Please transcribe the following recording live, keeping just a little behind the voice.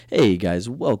Hey guys,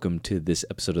 welcome to this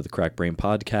episode of the Crack Brain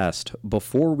Podcast.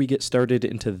 Before we get started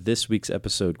into this week's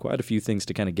episode, quite a few things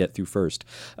to kind of get through first.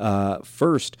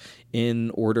 First,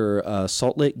 in order,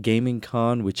 Salt Lake Gaming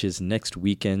Con, which is next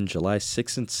weekend, July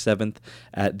 6th and 7th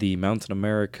at the Mountain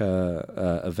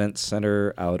America Event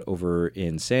Center out over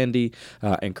in Sandy.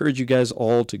 I encourage you guys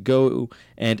all to go,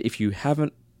 and if you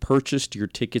haven't purchased your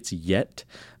tickets yet,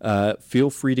 feel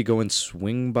free to go and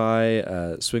swing by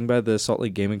the Salt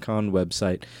Lake Gaming Con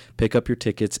website, pick up your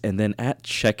tickets, and then at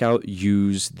checkout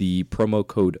use the promo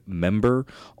code MEMBER,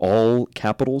 all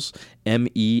capitals,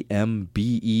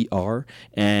 MEMBER,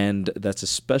 and that's a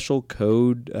special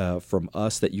code from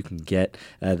us that you can get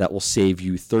that will save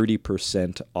you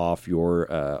 30% off your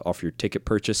ticket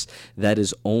purchase. That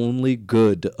is only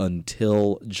good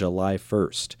until July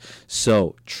 1st.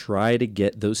 So try to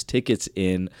get those tickets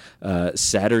in.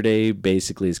 Saturday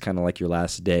basically is kind of like your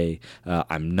last day.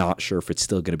 I'm not sure if it's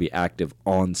still going to be active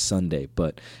on Sunday,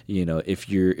 but if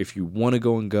you want to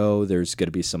go, there's going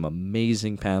to be some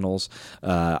amazing panels.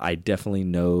 I definitely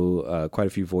know quite a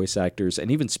few voice actors, and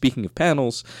even speaking of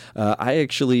panels, I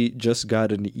actually just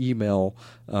got an email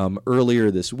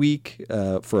earlier this week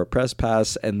for a press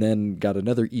pass, and then got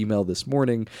another email this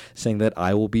morning saying that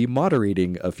I will be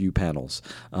moderating a few panels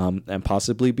and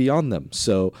possibly be on them.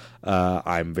 So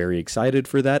I'm very excited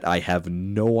for that. I have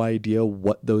no idea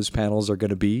what those panels are going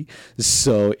to be.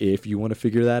 So if you want to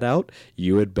figure that out,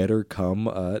 you had better come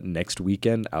next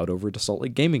weekend out over to Salt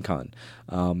Lake Gaming Con.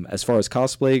 As far as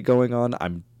cosplay going on,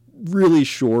 I'm really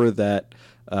sure that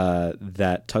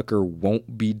Tucker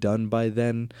won't be done by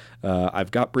then.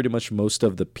 I've got pretty much most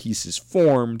of the pieces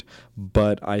formed,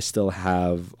 but I still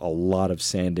have a lot of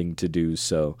sanding to do,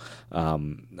 so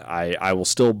I will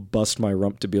still bust my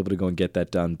rump to be able to go and get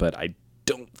that done, but I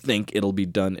don't think it'll be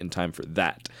done in time for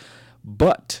that.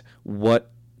 But what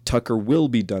Tucker will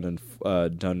be done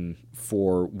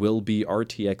for will be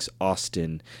RTX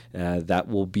Austin. That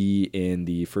will be in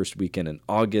the first weekend in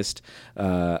August.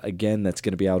 Again, that's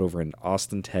going to be out over in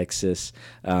Austin, Texas.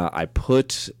 I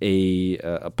put a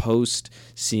post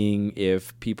seeing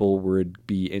if people would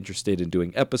be interested in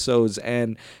doing episodes,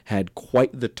 and had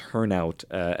quite the turnout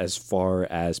as far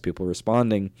as people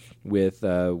responding with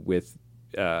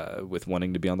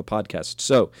wanting to be on the podcast.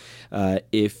 So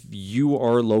if you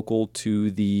are local to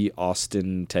the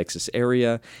Austin, Texas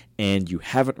area and you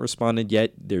haven't responded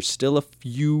yet, there's still a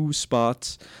few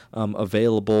spots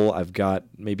available. I've got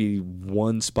maybe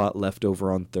one spot left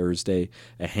over on Thursday,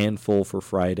 a handful for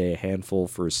Friday, a handful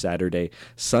for Saturday.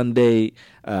 Sunday,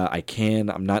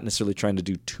 I'm not necessarily trying to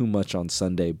do too much on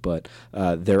Sunday, but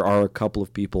there are a couple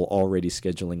of people already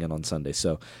scheduling in on Sunday.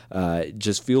 So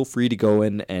just feel free to go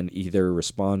in and either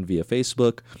respond via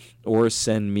Facebook or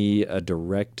send me a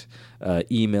direct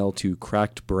email to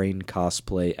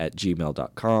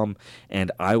crackedbraincosplay@gmail.com,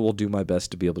 and I will do my best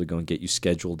to be able to go and get you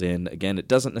scheduled in. Again, it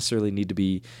doesn't necessarily need to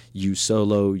be you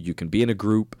solo. You can be in a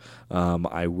group.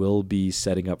 I will be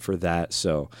setting up for that.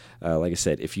 So like I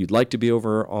said, if you'd like to be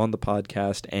over on the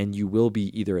podcast and you will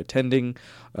be either attending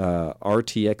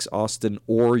RTX Austin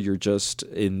or you're just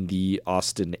in the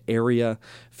Austin area,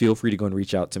 feel free to go and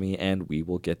reach out to me and we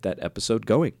will get that episode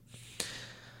going.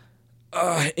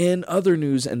 In other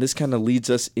news, and this kind of leads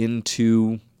us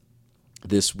into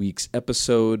this week's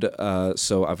episode,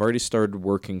 so I've already started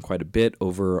working quite a bit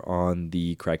over on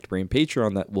the Cracked Brain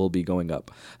Patreon that will be going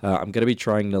up. I'm going to be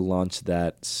trying to launch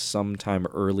that sometime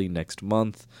early next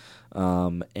month.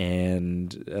 Again,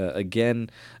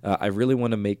 I really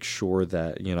want to make sure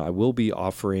that, I will be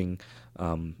offering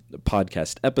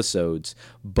podcast episodes,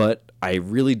 but I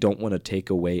really don't want to take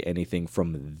away anything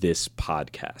from this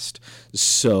podcast.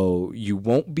 So you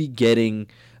won't be getting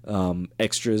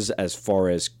extras as far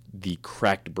as the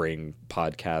Cracked Brain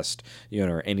podcast,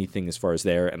 or anything as far as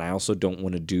there. And I also don't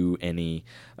want to do any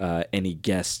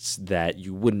guests that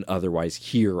you wouldn't otherwise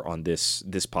hear on this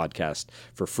podcast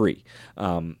for free.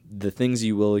 The things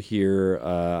you will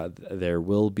hear, there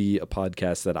will be a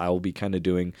podcast that I will be kind of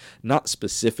doing, not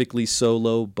specifically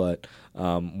solo, but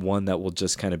one that will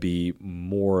just kind of be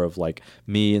more of like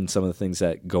me and some of the things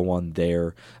that go on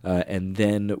there. And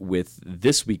then with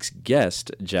this week's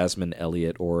guest, Jasmine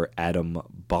Elliott, or Adam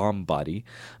Bombbody,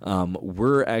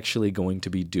 we're actually going to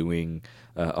be doing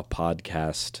a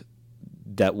podcast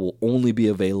that will only be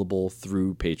available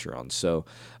through Patreon. So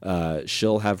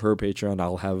she'll have her Patreon,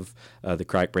 I'll have the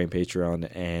Crack Brain Patreon,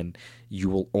 and You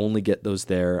will only get those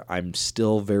there. I'm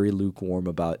still very lukewarm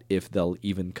about if they'll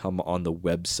even come on the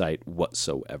website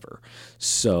whatsoever.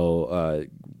 So,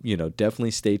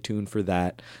 definitely stay tuned for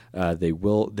that. There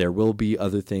will be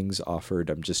other things offered.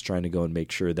 I'm just trying to go and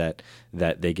make sure that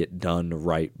they get done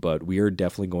right. But we are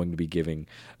definitely going to be giving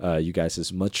you guys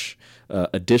as much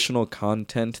additional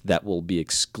content that will be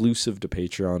exclusive to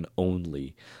Patreon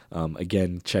only.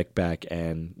 Again, check back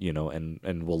and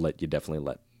we'll let you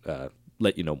definitely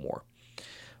let you know more.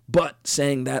 But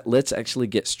saying that, let's actually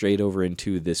get straight over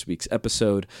into this week's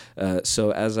episode.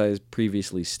 So as I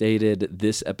previously stated,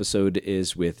 this episode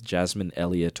is with Jasmine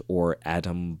Elliott, or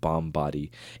Atom Bombody,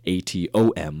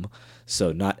 ATOM.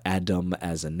 So not Adam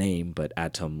as a name, but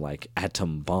atom like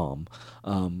atom bomb.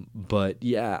 But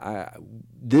yeah,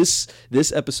 this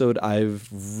episode I've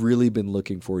really been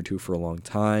looking forward to for a long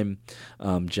time.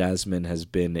 Jasmine has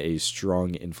been a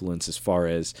strong influence as far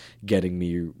as getting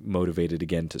me motivated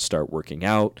again to start working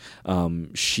out.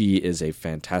 She is a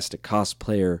fantastic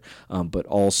cosplayer, but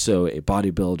also a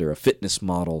bodybuilder, a fitness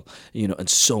model, and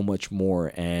so much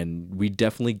more. And we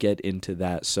definitely get into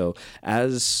that. So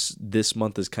as this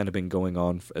month has kind of been going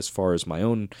on as far as my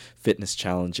own fitness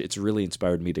challenge, it's really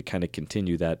inspired me to kind of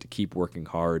continue that, to keep working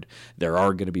hard. There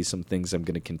are going to be some things I'm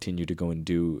going to continue to go and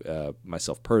do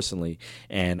myself personally,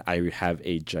 and I have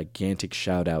a gigantic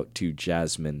shout out to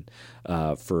Jasmine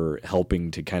for helping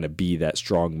to kind of be that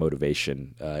strong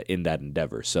motivation in that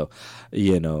endeavor. So,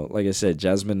 like I said,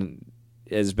 Jasmine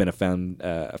has been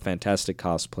a fantastic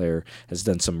cosplayer, has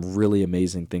done some really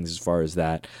amazing things as far as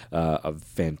that, a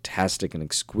fantastic and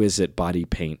exquisite body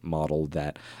paint model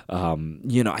that,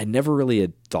 I never really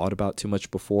had thought about too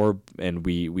much before, and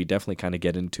we definitely kind of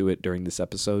get into it during this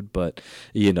episode, but,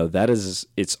 that is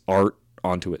its art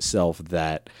onto itself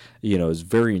that, is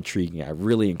very intriguing. I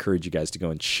really encourage you guys to go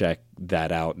and check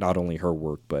that out, not only her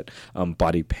work, but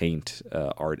body paint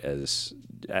art as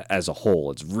a whole.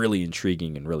 It's really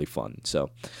intriguing and really fun. So,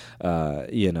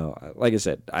 like I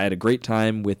said, I had a great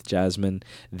time with Jasmine.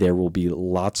 There will be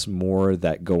lots more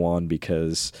that go on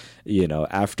because,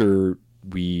 after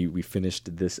we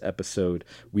finished this episode,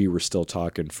 we were still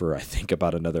talking for I think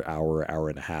about another hour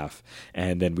and a half,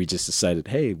 and then we just decided,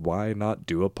 hey, why not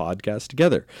do a podcast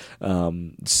together?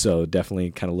 So definitely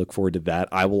kind of look forward to that.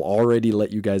 I will already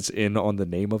let you guys in on the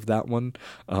name of that one,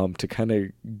 to kind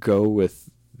of go with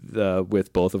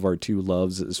both of our two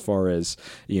loves as far as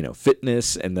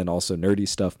fitness and then also nerdy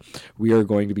stuff. We are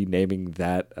going to be naming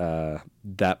that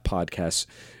podcast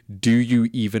 "Do You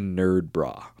Even Nerd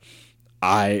Bra?"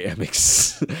 I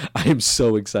am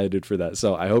so excited for that.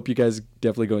 So I hope you guys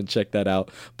definitely go and check that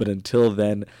out. But until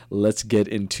then, let's get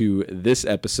into this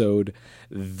episode,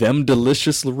 Them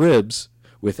Delicious Ribs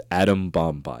with Atom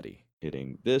Bombody.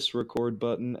 Hitting this record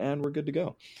button and we're good to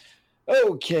go.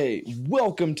 Okay,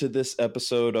 welcome to this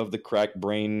episode of the Crack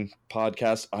Brain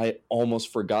podcast. I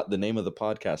almost forgot the name of the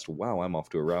podcast. Wow, I'm off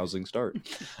to a rousing start.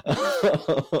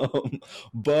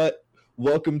 But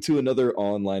welcome to another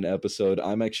online episode.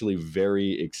 I'm actually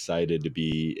very excited to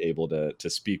be able to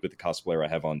speak with the cosplayer I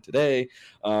have on today,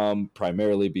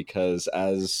 primarily because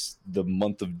as the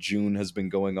month of June has been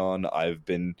going on, I've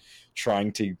been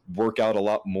trying to work out a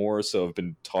lot more, so I've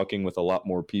been talking with a lot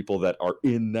more people that are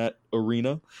in that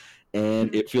arena.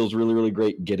 And it feels really, really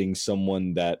great getting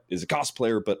someone that is a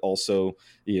cosplayer, but also,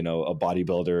 a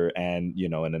bodybuilder and,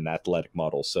 and an athletic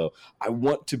model. So I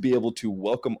want to be able to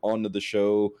welcome onto the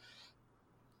show.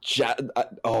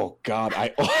 Oh God, I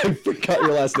forgot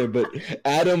your last name, but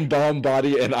Atom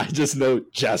Bombody, and I just know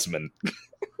Jasmine.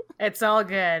 It's all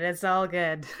good. It's all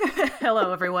good.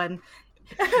 Hello, everyone.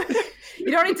 You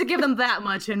don't need to give them that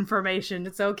much information.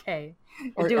 It's okay.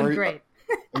 You're doing great.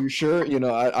 Are you sure?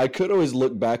 I could always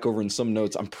look back over in some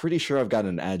notes. I'm pretty sure I've got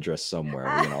an address somewhere.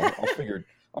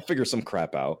 I'll figure some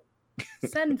crap out.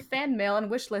 Send fan mail and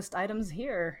wish list items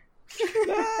here.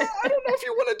 I don't know if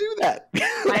you want to do that.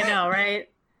 I know, right?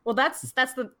 Well, that's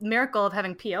the miracle of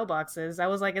having PO boxes. I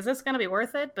was like, is this going to be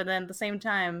worth it? But then at the same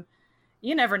time,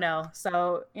 you never know.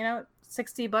 So,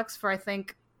 $60 for I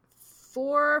think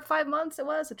 4 or 5 months it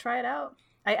was to try it out.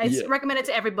 I recommend it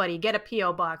to everybody. Get a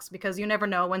P.O. box because you never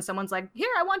know when someone's like, here,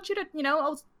 I want you to,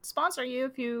 I'll sponsor you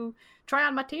if you try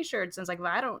on my t-shirts. And it's like,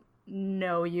 well, I don't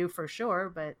know you for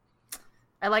sure, but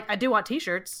I do want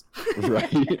t-shirts.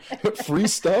 Right. Free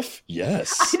stuff?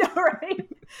 Yes. I know, right?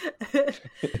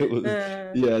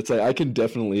 It's like, I can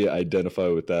definitely identify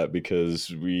with that because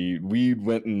we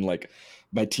went and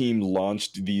my team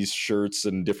launched these shirts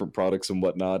and different products and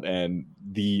whatnot, and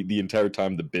the entire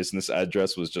time the business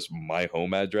address was just my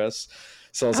home address.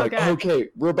 So I was okay,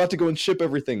 we're about to go and ship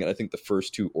everything. And I think the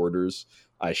first 2 orders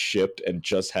I shipped and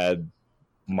just had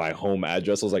my home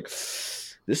address. I was like,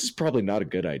 this is probably not a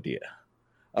good idea.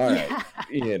 All right.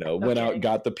 Went out,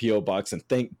 got the PO box, and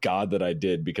thank God that I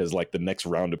did, because like the next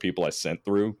round of people I sent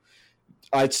through,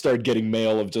 I'd start getting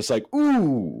mail of just like,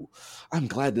 ooh, I'm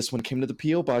glad this one came to the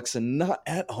PO box and not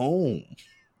at home.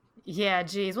 Yeah,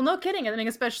 geez. Well, no kidding. I mean,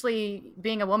 especially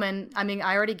being a woman. I mean,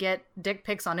 I already get dick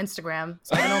pics on Instagram,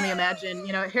 so I can only imagine.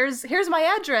 Here's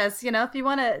my address. If you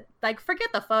want to, like, forget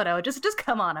the photo, just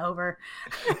come on over.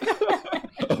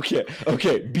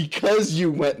 Okay. Because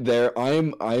you went there,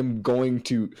 I'm going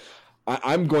to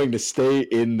stay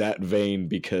in that vein,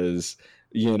 because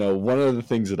one of the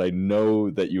things that I know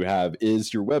that you have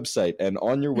is your website, and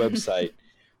on your website,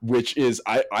 which is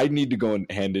I need to go and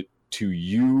hand it to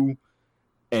you.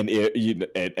 And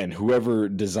whoever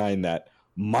designed that,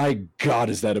 my God,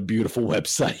 is that a beautiful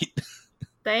website?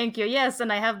 Thank you. Yes,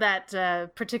 and I have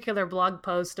that particular blog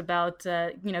post about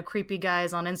creepy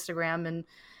guys on Instagram, and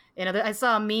I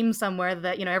saw a meme somewhere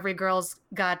that every girl's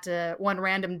got one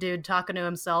random dude talking to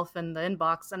himself in the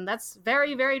inbox, and that's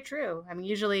very, very true. I mean,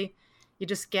 usually you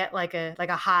just get like a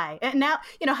hi, and now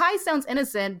hi sounds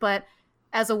innocent, but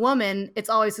as a woman, it's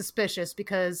always suspicious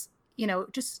because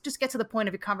just get to the point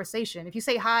of your conversation. If you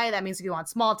say hi, that means if you want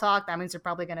small talk, that means you're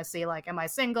probably going to say like, am I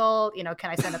single?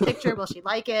 Can I send a picture? Will she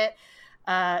like it?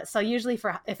 So usually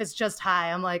if it's just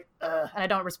hi, I'm like, ugh, and I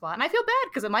don't respond. And I feel bad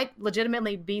because it might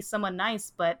legitimately be someone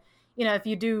nice. But, if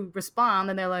you do respond,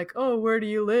 then they're like, oh, where do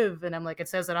you live? And I'm like, it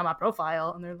says that on my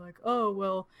profile. And they're like, oh,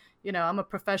 well, I'm a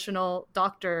professional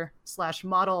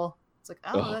doctor/model. It's like,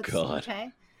 oh, that's God. Okay.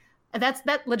 And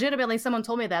that legitimately, someone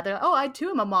told me that. They're like, oh, I too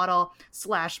am a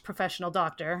model/professional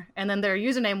doctor. And then their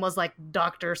username was like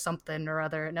Dr. something or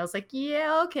other. And I was like,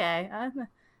 yeah, okay. All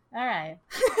right.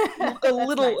 a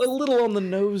little on the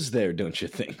nose there, don't you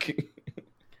think?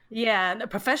 Yeah, a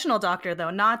professional doctor, though,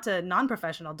 not a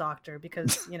non-professional doctor,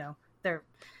 because, they're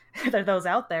those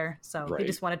out there. So He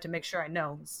just wanted to make sure I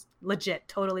know. It's legit,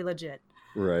 totally legit.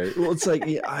 Right. Well, it's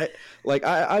like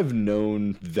I've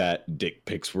known that dick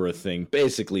pics were a thing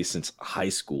basically since high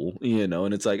school,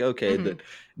 and it's like, okay, that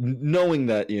knowing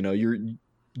that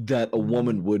that a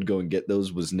woman would go and get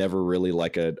those was never really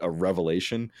like a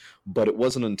revelation. But it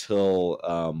wasn't until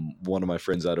one of my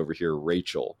friends out over here,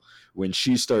 Rachel, when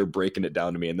she started breaking it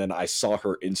down to me, and then I saw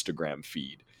her Instagram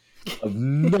feed of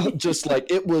not just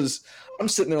like I'm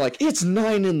sitting there like, it's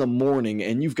 9 a.m.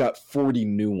 and you've got 40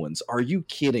 new ones. Are you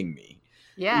kidding me?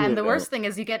 Yeah, and the worst thing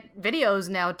is you get videos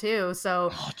now too.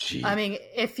 So, I mean,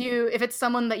 if it's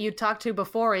someone that you talked to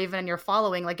before, even and you're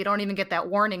following, like you don't even get that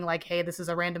warning, like, hey, this is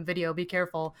a random video, be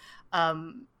careful.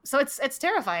 So it's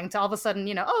terrifying to all of a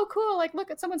sudden, oh, cool, like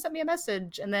look, someone sent me a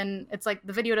message, and then it's like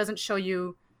the video doesn't show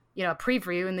you, a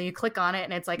preview, and then you click on it,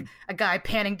 and it's like a guy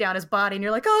panning down his body, and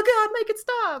you're like, oh God, make it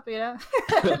stop,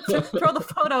 throw the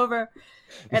phone over.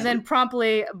 And then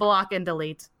promptly block and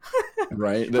delete.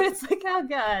 Right. But it's like, oh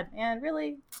God, man,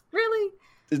 really?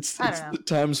 It's the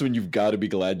times when you've got to be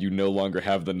glad you no longer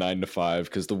have the 9 to 5,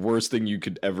 because the worst thing you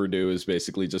could ever do is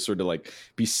basically just sort of like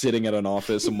be sitting at an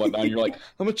office and whatnot. And you're like,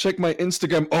 I'm going to check my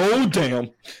Instagram. Oh,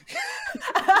 damn.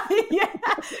 Yeah.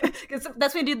 Because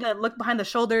that's when you do the look behind the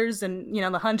shoulders and,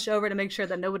 the hunch over to make sure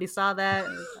that nobody saw that.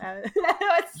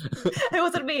 It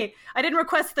wasn't me. I didn't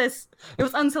request this. It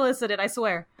was unsolicited, I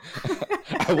swear.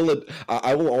 I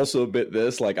will also admit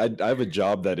this. Like, I have a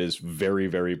job that is very,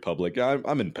 very public.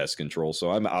 I'm in pest control,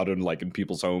 so I'm out in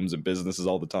people's homes and businesses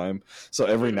all the time. So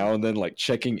every now and then, like,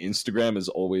 checking Instagram is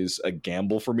always a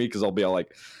gamble for me, because I'll be all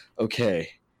like, okay,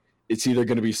 it's either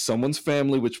going to be someone's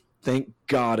family, which thank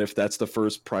God if that's the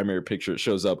first primary picture that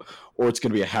shows up, or it's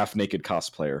going to be a half-naked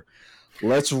cosplayer.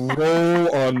 Let's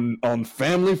roll on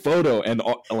family photo. And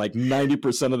like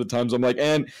 90% of the times I'm like,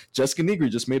 and Jessica Negri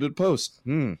just made a post.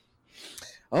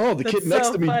 Oh, the kid next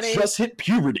to me just hit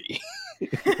puberty.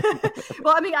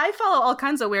 Well, I mean, I follow all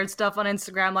kinds of weird stuff on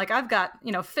Instagram. Like I've got,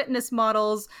 fitness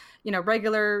models,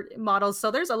 regular models.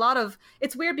 So there's a lot of,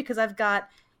 it's weird because I've got,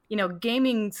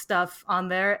 gaming stuff on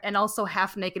there, and also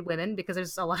half naked women, because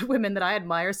there's a lot of women that I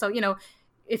admire. So,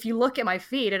 if you look at my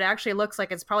feed, it actually looks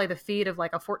like it's probably the feed of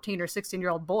like a 14 or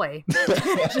 16-year-old boy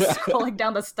just scrolling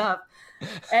down the stuff.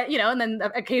 And then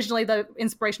occasionally the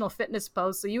inspirational fitness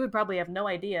posts. So you would probably have no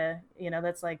idea,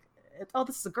 that's like, oh,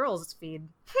 this is a girl's feed.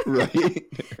 Right.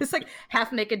 It's like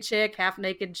half naked chick.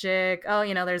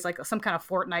 Oh, there's like some kind of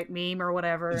Fortnite meme or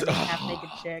whatever. Half naked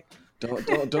chick.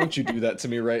 Don't you do that to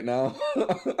me right now.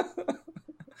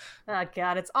 Oh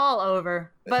God, it's all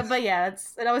over. But yeah,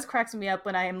 it always cracks me up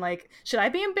when I am like, should I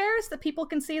be embarrassed that people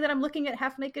can see that I'm looking at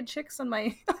half naked chicks on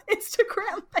my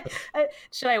Instagram?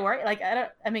 Should I worry? Like,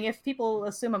 I mean, if people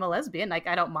assume I'm a lesbian, like,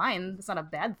 I don't mind. It's not a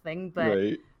bad thing.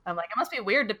 But I'm like, it must be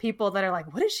weird to people that are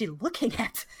like, what is she looking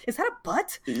at? Is that a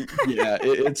butt? Yeah,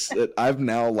 I've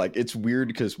now like it's weird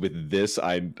because with this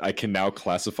I can now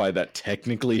classify that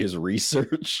technically as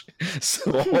research.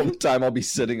 So all the time I'll be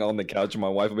sitting on the couch and my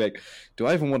wife will be like, do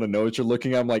I even want to know what you're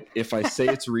looking at? I'm like, if I say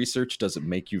it's research, does it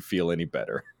make you feel any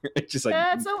better? It's just like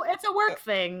it's a work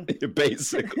thing.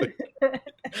 Basically.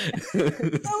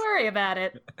 Don't worry about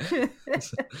it.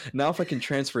 Now if I can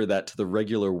transfer that to the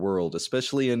regular world,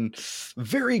 especially in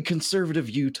very conservative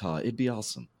Utah, it'd be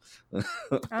awesome.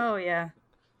 Oh yeah.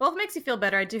 Well, if it makes you feel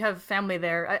better, I do have family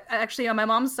there. I actually, on my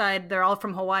mom's side, they're all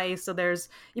from Hawaii, so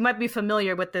you might be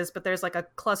familiar with this, but there's like a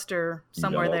cluster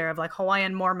somewhere there of like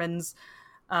Hawaiian Mormons.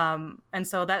 And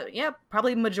so that, yeah,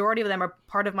 probably majority of them are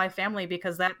part of my family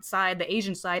because that side, the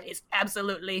Asian side, is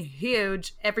absolutely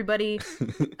huge. Everybody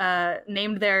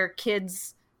named their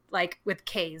kids like with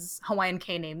K's, Hawaiian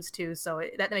K names too. So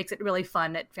that makes it really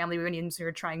fun at family reunions.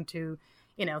 You're trying to,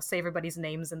 say everybody's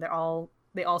names and they all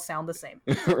sound the same.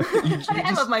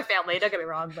 I love my family, don't get me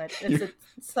wrong, but it's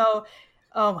so,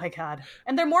 oh my God.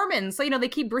 And they're Mormons, so, they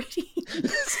keep breeding.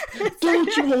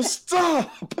 Don't you all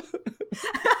stop!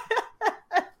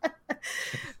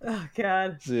 Oh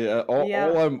God. See,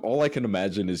 all I can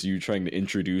imagine is you trying to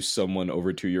introduce someone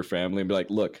over to your family and be like,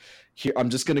 look, here,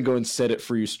 I'm just gonna go and set it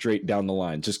for you straight down the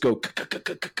line. Just go,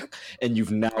 and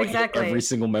you've now hit every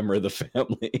single member of the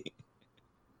family.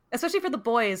 Especially for the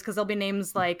boys, because there'll be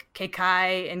names like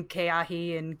Kekai and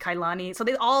Keahi and Kailani. So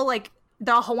they're all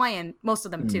Hawaiian, most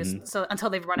of them too. Mm-hmm. So until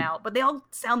they've run out, but they all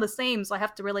sound the same. So I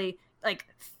have to really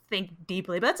think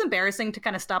deeply. But that's embarrassing to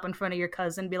kind of stop in front of your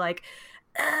cousin and be like,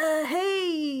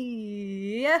 hey,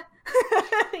 yeah.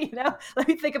 Let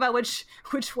me think about which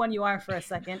one you are for a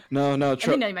second. No.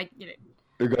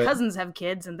 Cousins have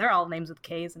kids and they're all names with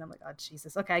K's, and I'm like, oh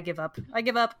Jesus, okay, I give up. Like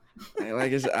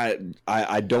I said,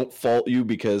 I don't fault you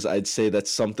because I'd say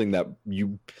that's something that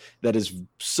is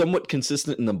somewhat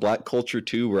consistent in the Black culture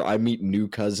too, where I meet new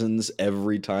cousins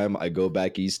every time I go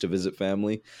back east to visit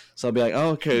family. So I'll be like, oh,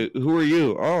 okay, who are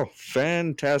you? Oh,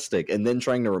 fantastic. And then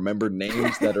trying to remember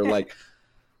names that are like,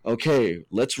 okay,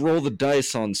 let's roll the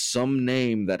dice on some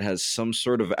name that has some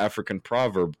sort of African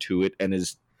proverb to it and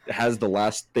has the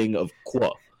last thing of qua.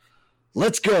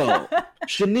 Let's go.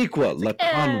 Shaniqua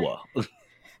Lakanwa.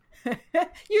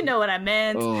 You know what I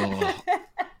meant. Oh.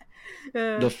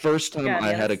 The first time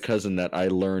I had a cousin that I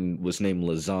learned was named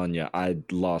Lasagna, I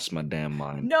lost my damn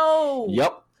mind. No.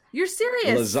 Yep. You're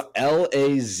serious? Lazanya.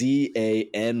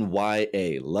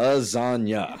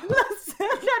 Lasagna.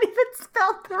 Not even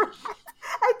spelled right.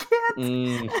 I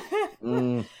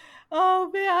can't.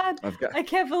 Oh man, I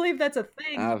can't believe that's a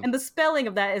thing. And the spelling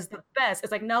of that is the best.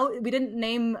 It's like, no, we didn't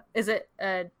name. Is it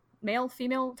male,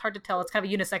 female? It's hard to tell. It's kind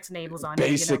of a unisex name, Lasagna.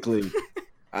 Basically,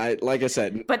 like I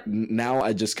said, but now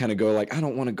I just kind of go like, I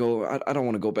don't want to go. I don't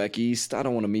want to go back east. I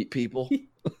don't want to meet people.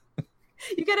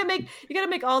 You gotta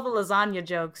make all the lasagna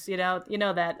jokes. You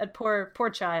know that poor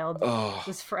child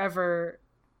was forever.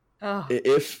 Oh.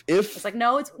 If it's like,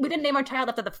 no, we didn't name our child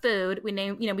after the food. We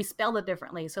we spelled it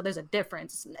differently, so there's a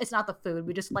difference. It's not the food.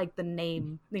 We just like the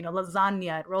name.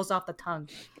 Lasagna. It rolls off the tongue.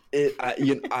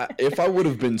 If I would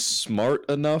have been smart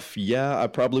enough, yeah, I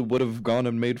probably would have gone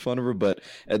and made fun of her. But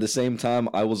at the same time,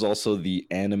 I was also the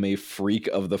anime freak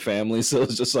of the family, so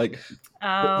it's just like,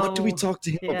 what do we talk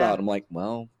to him about? I'm like,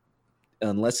 well,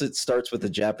 unless it starts with a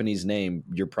Japanese name,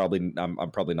 I'm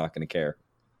probably not going to care.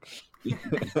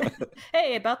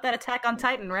 Hey, about that Attack on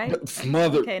Titan, right?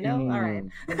 Mother. Okay, no, all right.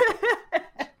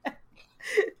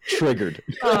 Triggered.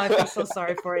 Oh, I feel so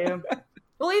sorry for you.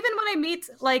 Well, even when I meet,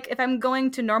 if I'm going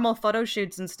to normal photo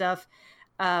shoots and stuff,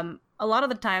 a lot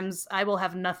of the times I will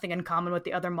have nothing in common with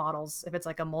the other models. If it's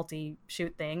like a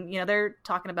multi-shoot thing, they're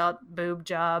talking about boob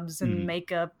jobs and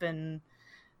makeup and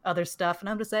other stuff, and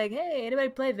I'm just like, hey, anybody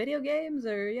play video games,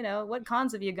 or what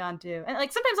cons have you gone to? And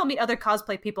sometimes I'll meet other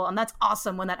cosplay people, and that's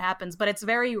awesome when that happens, but it's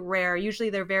very rare.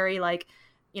 Usually they're very like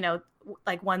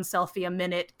one selfie a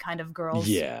minute kind of girls.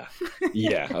 Yeah.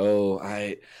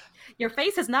 Your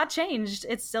face has not changed.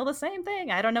 It's still the same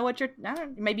thing. I don't know what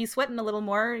maybe sweating a little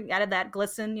more, added that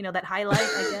glisten, that highlight,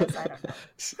 I guess. I don't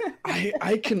know.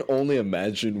 I can only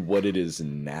imagine what it is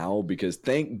now, because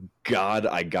thank God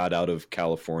I got out of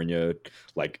California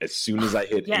as soon as I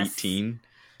hit 18,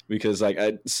 because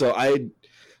I've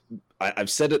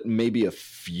said it maybe a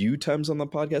few times on the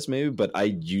podcast, but I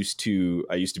used to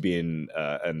be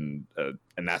an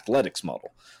athletics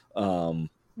model,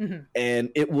 and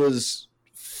it was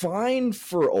fine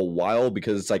for a while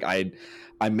because it's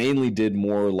I mainly did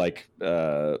more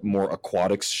more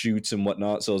aquatics shoots and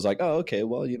whatnot. So I was like, oh, okay,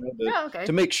 well,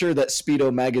 to make sure that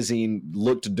Speedo magazine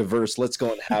looked diverse, let's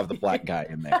go and have the black guy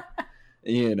in there.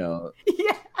 you know.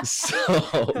 Yeah. So,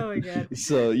 Oh my god.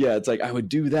 so yeah, it's like I would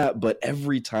do that, but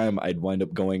every time I'd wind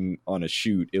up going on a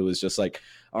shoot, it was just like,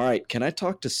 all right, can I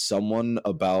talk to someone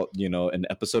about, an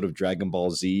episode of Dragon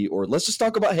Ball Z, or let's just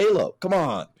talk about Halo? Come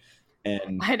on.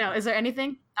 And I know. Is there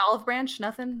anything? Olive branch?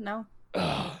 Nothing? No.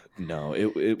 no,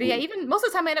 But yeah, even most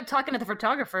of the time I end up talking to the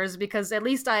photographers because at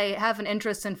least I have an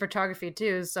interest in photography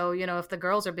too. So, if the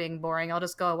girls are being boring, I'll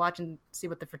just go watch and see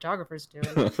what the photographers do.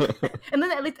 And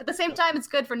then at least at the same time, it's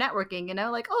good for networking,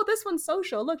 like, oh, this one's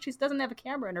social. Look, she doesn't have a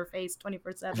camera in her face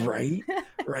 24/7. Right.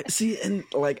 Right. See, and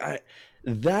like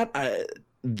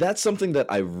that's something that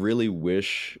I really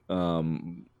wish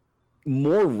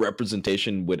more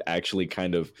representation would actually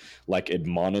kind of like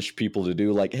admonish people to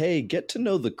do. Like, hey, get to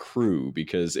know the crew,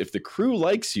 because if the crew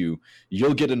likes you,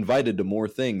 you'll get invited to more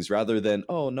things, rather than,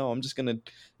 oh no, I'm just gonna,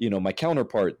 my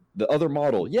counterpart, the other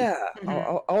model, yeah,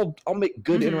 Mhm. I'll make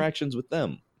good Mhm. interactions with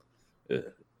them.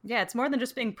 Yeah, it's more than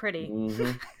just being pretty.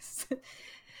 Mhm.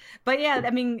 But yeah, I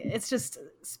mean, it's just,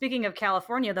 speaking of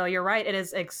California, though, you're right. It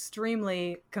is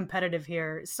extremely competitive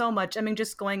here. So much. I mean,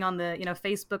 just going on the,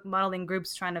 Facebook modeling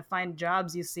groups trying to find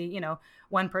jobs, you see,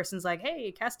 one person's like,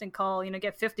 hey, casting call,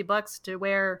 get $50 to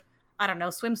wear, I don't know,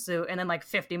 swimsuit. And then like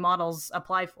 50 models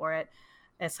apply for it.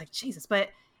 It's like, Jesus. But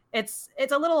it's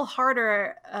a little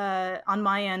harder on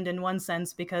my end in one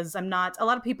sense, because a lot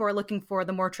of people are looking for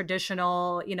the more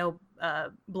traditional,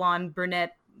 blonde,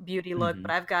 brunette beauty look. Mhm. But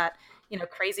I've got,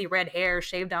 crazy red hair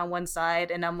shaved on one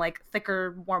side, and I'm like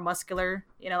thicker, more muscular.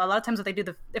 A lot of times what they do,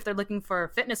 if they're looking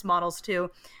for fitness models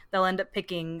too, they'll end up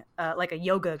picking like a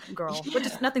yoga girl, which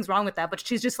is nothing's wrong with that, but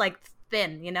she's just like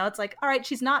thin, it's like, all right,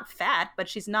 she's not fat, but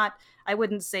she's not, I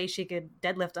wouldn't say she could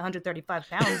deadlift 135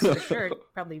 pounds for sure.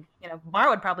 Probably, Bar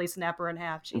would probably snap her in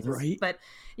half. Jesus. Right. But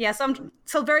yeah,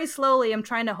 so very slowly I'm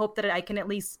trying to hope that I can at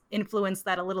least influence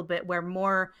that a little bit, where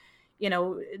more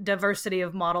diversity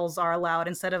of models are allowed,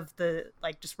 instead of the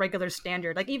like just regular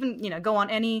standard. Like, even go on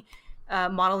any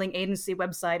modeling agency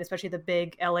website, especially the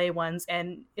big LA ones,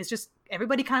 and it's just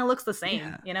everybody kind of looks the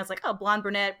same. Yeah. It's like, oh, blonde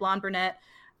brunette,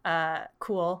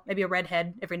 cool, maybe a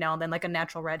redhead every now and then, like a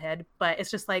natural redhead. But it's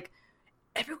just like,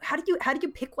 how do you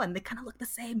pick one? They kind of look the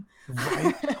same.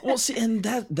 Right. Well, see, and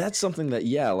that's something that,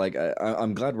 yeah, like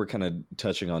I'm glad we're kind of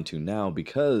touching on to now,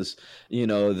 because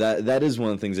that is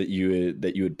one of the things that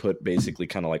you would put basically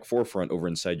kind of like forefront over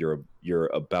inside your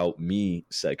about me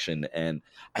section. And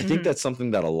I think that's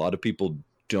something that a lot of people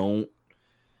don't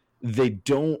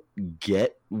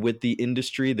get with the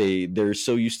industry. They're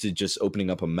so used to just opening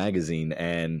up a magazine,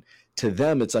 and to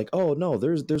them it's like, oh no,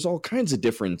 there's all kinds of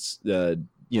different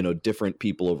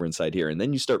people over inside here. And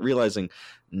then you start realizing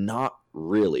not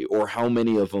really, or how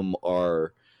many of them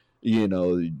are, they're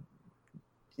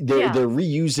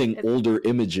reusing older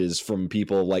images from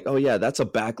people, like, oh yeah, that's a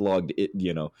backlogged,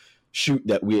 shoot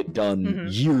that we had done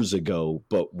years ago,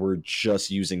 but we're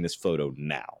just using this photo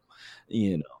now,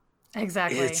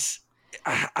 Exactly.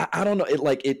 I don't know.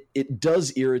 It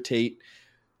does irritate,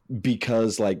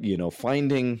 because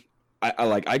finding,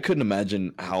 I couldn't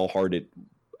imagine how hard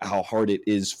it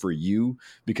is for you,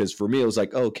 because for me it was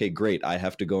like, oh, okay, great, I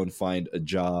have to go and find a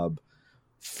job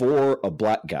for a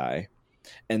black guy,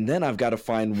 and then I've got to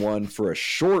find one for a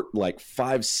short, like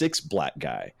 5'6" black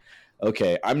guy.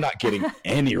 Okay, I'm not getting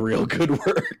any real good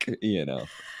work.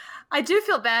 I do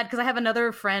feel bad, because I have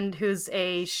another friend who's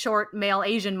a short male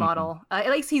Asian model.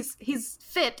 At least he's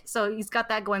fit, so he's got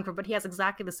that going for him, but he has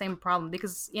exactly the same problem,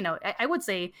 because I would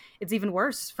say it's even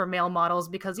worse for male models,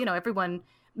 because everyone,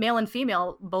 male and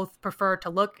female, both prefer to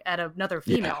look at another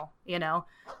female.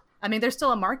 I mean, there's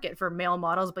still a market for male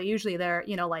models, but usually they're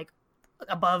like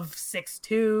above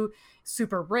 6'2",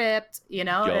 super ripped,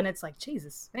 and it's like,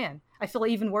 Jesus, man, I feel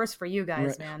even worse for you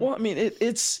guys, man. Well, I mean,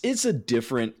 it's a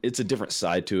different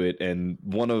side to it, and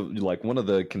one of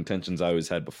the contentions I always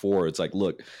had before, it's like,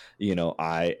 look,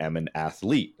 I am an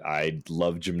athlete, I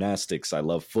love gymnastics, I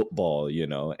love football,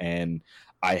 and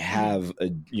I have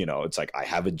it's like, I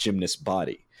have a gymnast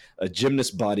body. A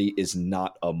gymnast body is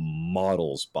not a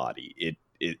model's body.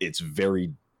 It's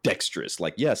very dexterous.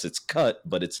 Like, yes, it's cut,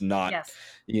 but it's not,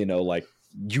 like,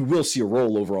 you will see a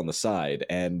rollover on the side,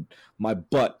 and my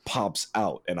butt pops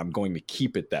out, and I'm going to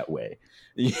keep it that way.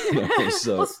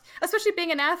 So well, especially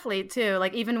being an athlete too.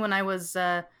 Like, even when I was,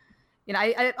 I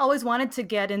always wanted to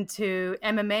get into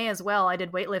MMA as well. I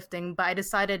did weightlifting, but I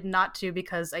decided not to,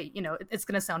 because it's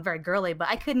going to sound very girly, but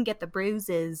I couldn't get the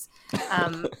bruises,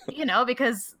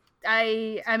 because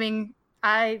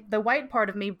the white part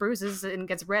of me bruises and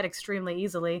gets red extremely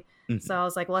easily. So I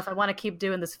was like, well, if I want to keep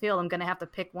doing this field, I'm going to have to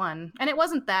pick one. And it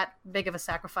wasn't that big of a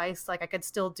sacrifice. Like I could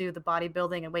still do the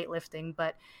bodybuilding and weightlifting.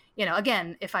 But, you know,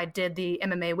 again, if I did the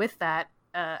MMA with that,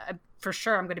 for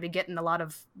sure I'm going to be getting a lot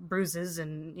of bruises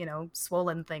and, you know,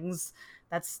 swollen things.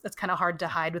 That's kind of hard to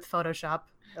hide with Photoshop,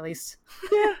 at least.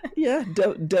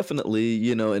 Definitely,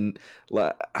 you know, and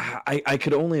I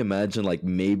could only imagine like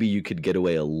maybe you could get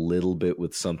away a little bit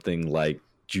with something like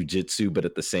jujitsu, but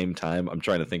at the same time, I'm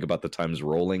trying to think about the times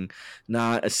rolling.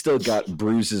 Nah, I still got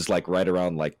bruises like right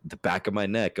around like the back of my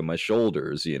neck and my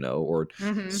shoulders, you know, or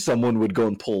someone would go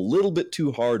and pull a little bit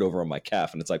too hard over on my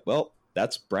calf, and it's like, well,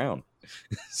 that's brown.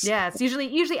 Yeah, it's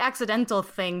usually accidental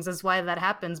things is why that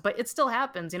happens, but it still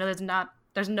happens. You know,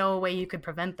 there's no way you could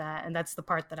prevent that, and that's the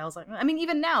part that I was like, I mean,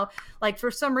 even now, like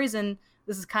for some reason,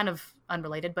 this is kind of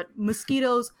unrelated, but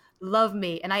mosquitoes love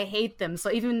me and I hate them.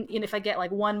 So even if I get like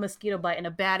one mosquito bite in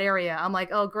a bad area, I'm like,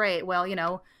 oh great, well, you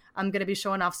know, I'm gonna be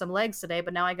showing off some legs today,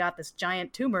 but now I got this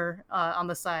giant tumor on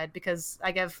the side because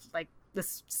I get like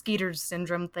this Skeeter's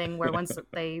syndrome thing where once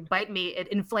they bite me, it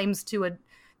inflames to it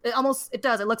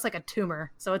looks like a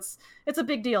tumor. So it's a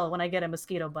big deal when I get a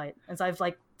mosquito bite. And so I've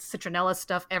like citronella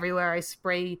stuff everywhere. I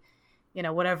spray, you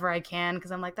know, whatever I can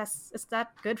because I'm like, it's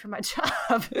that good for my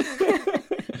job.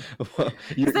 Well,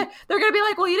 they're gonna be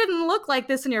like, well, you didn't look like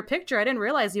this in your picture. I didn't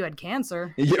realize you had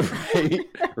cancer. Yeah,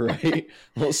 right.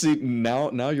 Well, see,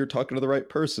 now you're talking to the right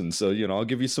person. So, you know, I'll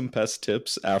give you some pest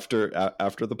tips after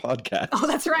the podcast. Oh,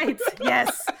 that's right.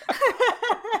 Yes.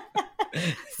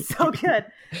 So good.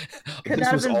 Could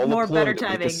not have been more better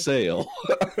timing. Sale.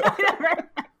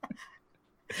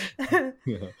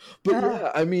 Yeah. But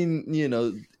yeah, I mean, you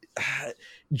know,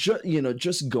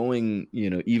 just going, you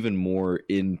know, even more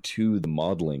into the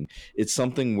modeling, it's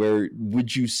something where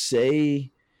would you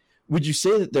say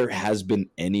that there has been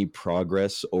any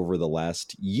progress over the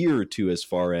last year or two as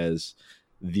far as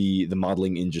the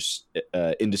modeling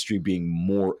industry being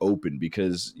more open?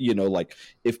 Because, you know, like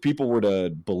if people were to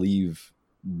believe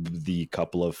the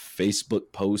couple of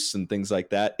Facebook posts and things like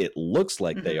that, it looks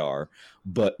like they are,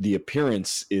 but the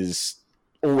appearance is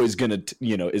always going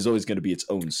to be its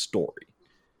own story.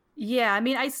 Yeah, I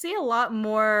mean, I see a lot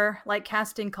more like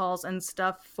casting calls and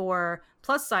stuff for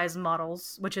plus size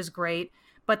models, which is great,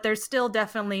 but there's still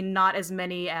definitely not as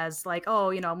many as like, oh,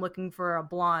 you know, I'm looking for a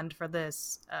blonde for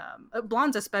this.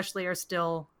 Blondes especially are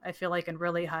still, I feel like, in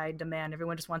really high demand.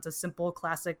 Everyone just wants a simple,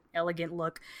 classic, elegant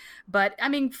look. But I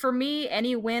mean, for me,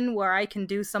 any win where I can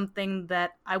do something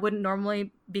that I wouldn't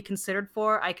normally be considered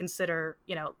for, I consider,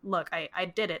 you know, look, I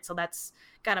did it. So that's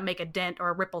got to make a dent or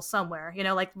a ripple somewhere. You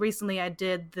know, like recently I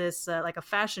did this like a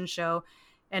fashion show,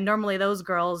 and normally those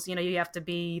girls, you know, you have to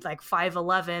be like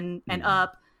 5'11" and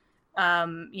up.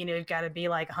 You know, you've got to be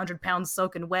like 100 pounds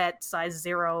soaking wet, size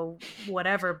 0,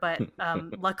 whatever. But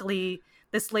luckily,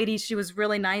 this lady, she was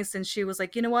really nice, and she was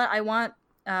like, you know what, I want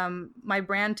my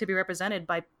brand to be represented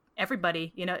by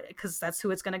everybody, you know, because that's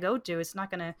who it's going to go to. It's not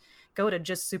going to go to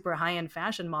just super high-end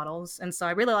fashion models. And so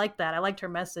I really liked that. I liked her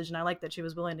message, and I liked that she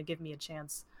was willing to give me a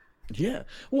chance. Yeah.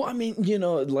 Well, I mean, you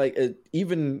know, like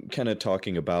even kind of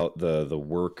talking about the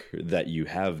work that you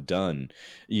have done,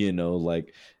 you know,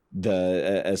 like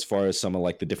as far as some of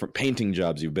like the different painting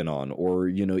jobs you've been on, or,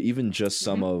 you know, even just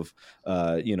some of,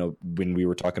 you know, when we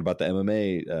were talking about the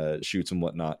MMA shoots and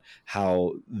whatnot,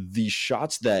 how the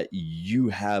shots that you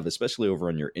have, especially over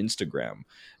on your Instagram,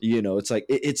 you know, it's like,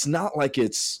 it's not like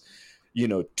it's, you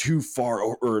know, too far,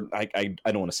 or I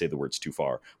don't want to say the words too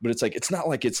far, but it's like, it's not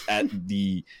like it's at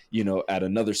the, you know, at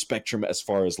another spectrum as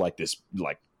far as like this,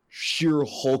 like sheer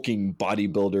hulking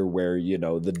bodybuilder where, you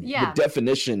know, the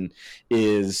definition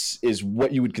is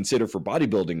what you would consider for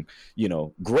bodybuilding, you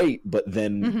know, great. But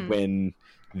then when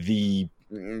the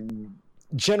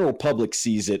general public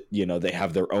sees it, you know, they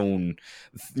have their own,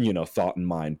 you know, thought in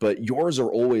mind. But yours are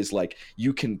always like,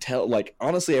 you can tell, like,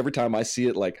 honestly, every time I see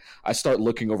it, like, I start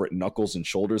looking over at knuckles and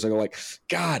shoulders. I go like,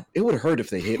 God, it would hurt if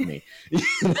they hit me. You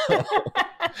know?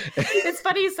 It's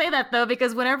funny you say that, though,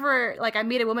 because whenever like I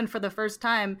meet a woman for the first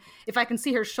time, if I can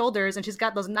see her shoulders and she's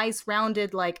got those nice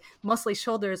rounded, like muscly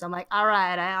shoulders, I'm like, all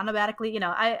right, I automatically, you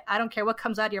know, I don't care what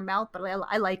comes out of your mouth, but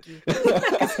I like you.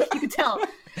 You can tell.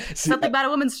 Something about a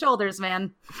woman's shoulders,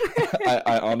 man.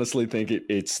 I honestly think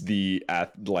it's the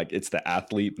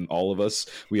athlete in all of us.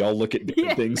 We all look at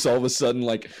different things. All of a sudden,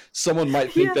 like someone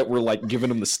might think that we're like giving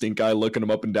them the stink eye, looking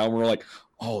them up and down. We're like,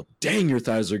 oh, dang, your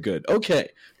thighs are good. Okay,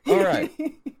 all right,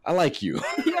 I like you.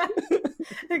 Yeah,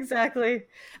 exactly.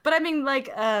 But I mean, like,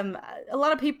 a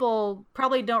lot of people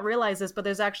probably don't realize this, but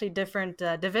there's actually different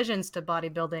divisions to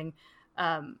bodybuilding.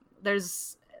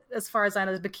 There's, as far as I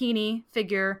know, there's bikini,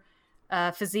 figure,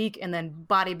 physique, and then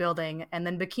bodybuilding, and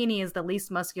then bikini is the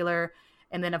least muscular,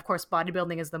 and then of course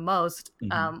bodybuilding is the most.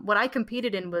 What I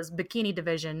competed in was bikini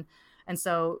division, and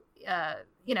so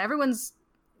everyone's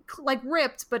like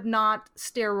ripped but not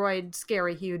steroid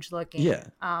scary huge looking. Yeah.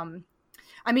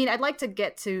 I mean, I'd like to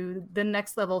get to the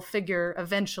next level figure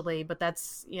eventually, but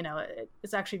that's,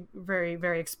 it's actually very,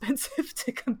 very expensive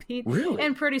to compete. Really?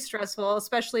 And pretty stressful,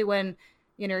 especially when,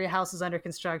 your house is under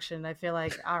construction. I feel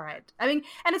like, all right. I mean,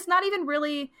 and it's not even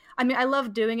really, I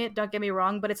love doing it, don't get me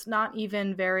wrong, but it's not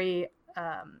even very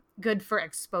good for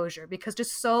exposure because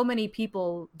just so many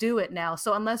people do it now.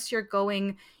 So unless you're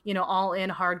going, all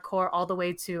in hardcore all the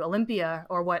way to Olympia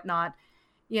or whatnot,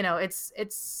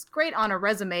 it's great on a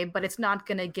resume, but it's not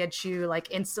going to get you like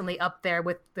instantly up there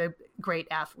with the great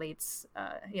athletes,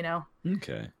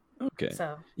 Okay.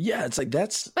 So yeah, it's like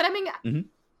that's. But I mean,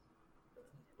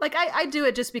 like I do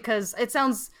it just because it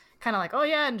sounds kind of like, oh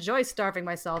yeah, enjoy starving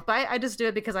myself, but I just do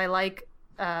it because I like,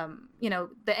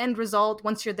 the end result.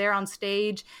 Once you're there on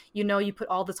stage, you put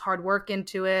all this hard work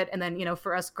into it, and then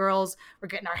for us girls, we're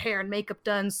getting our hair and makeup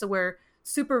done, so we're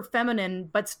super feminine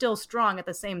but still strong at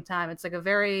the same time. It's like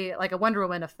a Wonder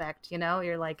Woman effect,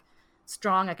 you're like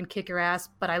strong, I can kick your ass,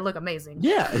 but I look amazing.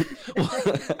 Yeah.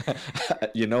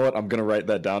 You know what, I'm gonna write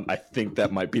that down. I think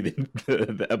that might be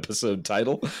the episode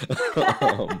title.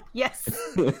 Yes.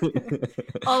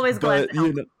 Always glad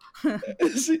to help.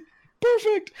 See,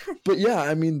 perfect. But yeah,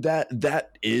 I mean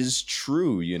that is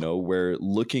true, where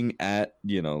looking at,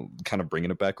 kind of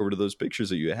bringing it back over to those pictures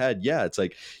that you had. Yeah, it's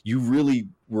like you really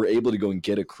were able to go and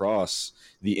get across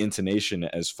the intonation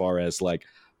as far as like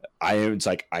I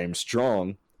am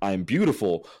strong, I'm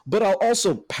beautiful, but I'll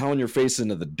also pound your face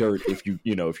into the dirt if you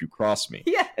cross me.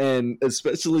 Yeah. And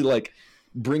especially like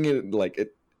bring it like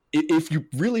if you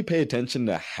really pay attention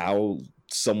to how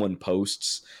someone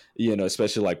posts,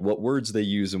 especially like what words they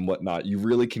use and whatnot, you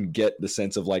really can get the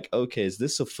sense of like, okay, is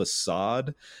this a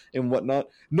facade and whatnot?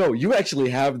 No, you actually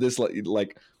have this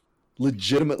like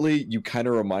legitimately, you kind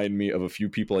of remind me of a few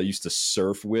people I used to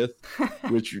surf with,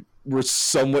 which were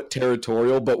somewhat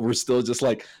territorial, but we're still just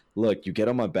like, look, you get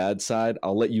on my bad side,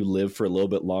 I'll let you live for a little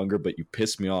bit longer, but you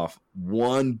piss me off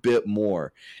one bit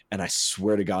more, and I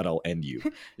swear to God, I'll end you.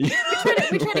 We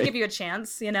try to give you a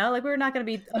chance, like we're not going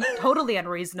to be totally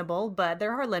unreasonable, but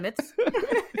there are limits.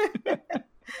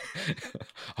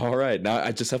 All right, now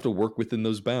I just have to work within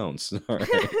those bounds. All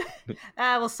right.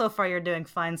 Well, so far you're doing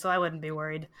fine, so I wouldn't be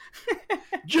worried.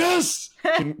 Yes!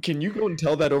 Can you go and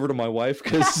tell that over to my wife?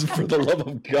 Because for the love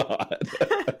of God.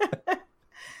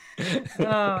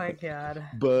 Oh my God.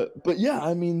 But yeah,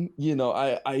 I mean,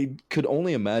 I could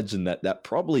only imagine that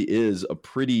probably is a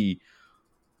pretty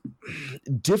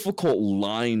difficult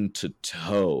line to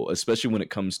toe, especially when it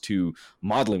comes to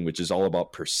modeling, which is all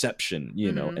about perception,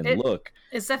 and look.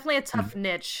 It's definitely a tough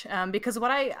niche, because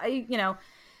what I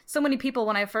so many people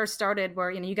when I first started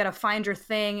were, you got to find your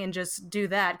thing and just do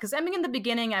that. Because in the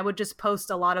beginning, I would just post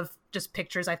a lot of just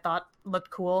pictures I thought looked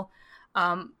cool.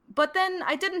 But then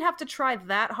I didn't have to try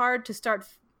that hard to start,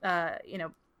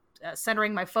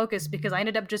 centering my focus, because I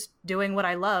ended up just doing what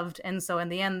I loved. And so in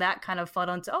the end, that kind of fell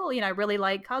into, I really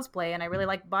like cosplay and I really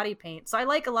like body paint. So I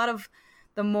like a lot of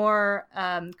the more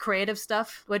creative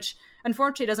stuff, which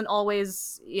unfortunately doesn't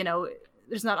always,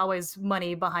 there's not always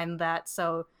money behind that.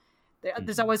 So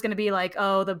there's always going to be like,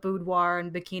 the boudoir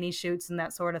and bikini shoots and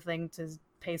that sort of thing to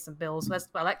pay some bills. So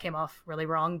that came off really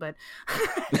wrong, but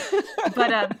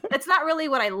but it's not really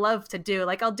what I love to do.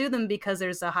 Like I'll do them because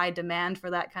there's a high demand for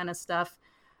that kind of stuff.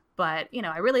 But,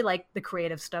 I really like the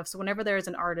creative stuff. So whenever there's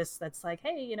an artist that's like,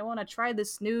 hey, I want to try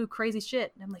this new crazy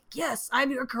shit, and I'm like, yes, I'm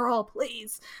your girl,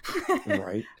 please.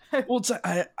 Right. Well,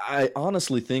 I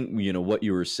honestly think, what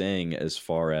you were saying as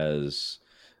far as,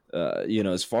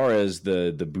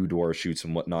 the boudoir shoots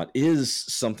and whatnot is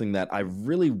something that I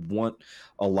really want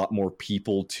a lot more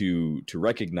people to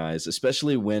recognize,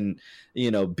 especially when,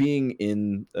 being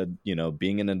in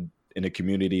a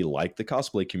community like the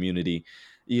cosplay community.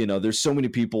 There's so many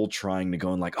people trying to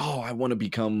go and like, oh, I want to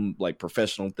become like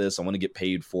professional at this. I want to get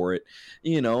paid for it,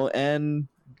 and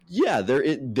yeah,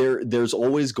 there's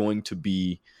always going to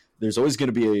be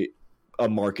a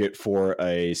market for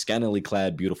a scantily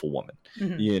clad, beautiful woman,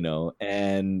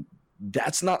 and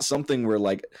that's not something where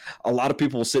like a lot of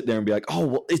people will sit there and be like, oh,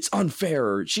 well, it's unfair.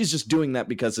 Or she's just doing that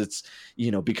because it's,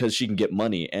 because she can get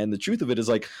money. And the truth of it is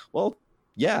like, well,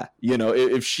 yeah,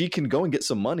 if she can go and get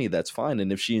some money, that's fine.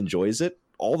 And if she enjoys it,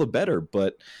 all the better.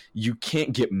 But you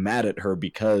can't get mad at her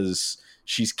because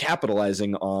she's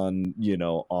capitalizing on,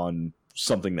 on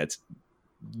something that's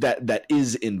that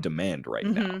is in demand right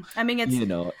now. I mean, it's, you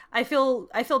know, I feel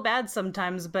bad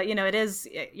sometimes, but you know, it is,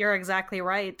 you're exactly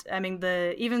right. I mean,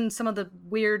 even some of the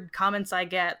weird comments I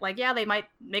get, like, yeah, they might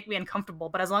make me uncomfortable,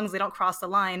 but as long as they don't cross the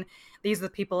line, these are the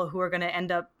people who are going to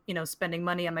end up, you know, spending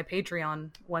money on my Patreon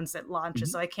once it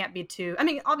launches. So I can't be too, I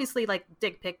mean, obviously, like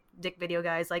dick video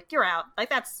guys, like, you're out, like,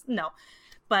 that's no.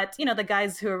 But, you know, the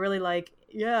guys who are really like,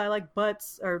 yeah, I like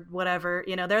butts or whatever,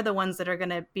 you know, they're the ones that are going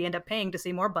to end up paying to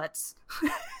see more butts.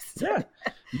 Yeah,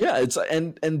 it's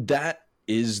and that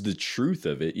is the truth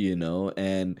of it, you know.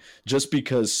 And just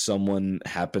because someone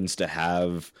happens to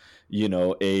have, you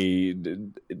know,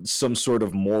 some sort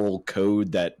of moral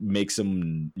code that makes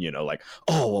them, you know, like,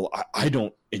 oh, well, I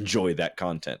don't enjoy that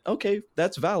content. Okay,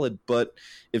 that's valid. But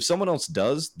if someone else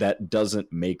does, that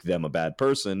doesn't make them a bad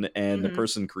person. And the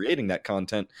person creating that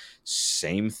content,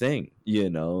 same thing, you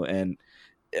know. And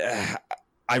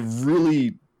I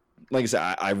really, like I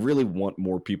said, I really want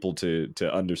more people to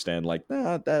understand, like,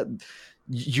 that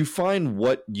you find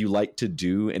what you like to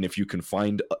do, and if you can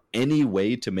find any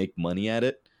way to make money at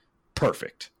it,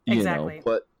 perfect. Exactly. You know?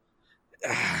 But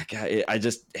God, I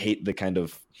just hate the kind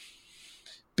of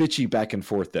bitchy back and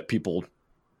forth that people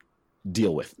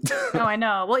deal with. Oh, I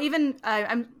know. Well, even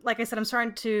I'm, like I said, I'm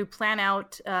starting to plan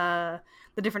out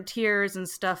the different tiers and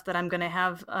stuff that I'm going to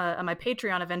have on my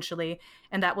Patreon eventually.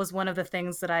 And that was one of the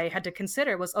things that I had to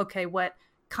consider was, okay, what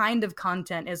kind of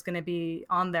content is going to be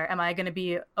on there? Am I going to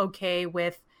be okay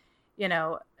with, you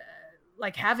know,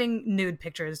 like having nude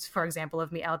pictures, for example,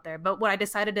 of me out there? But what I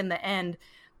decided in the end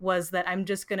was that I'm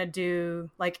just going to do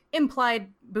like implied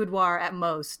boudoir at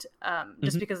most,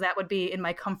 just because that would be in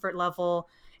my comfort level.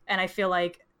 And I feel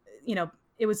like, you know,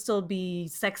 it would still be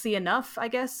sexy enough, I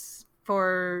guess,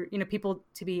 for, you know, people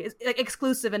to be like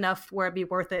exclusive enough where it'd be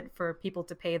worth it for people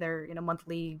to pay their, you know,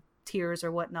 monthly tiers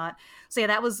or whatnot. So yeah,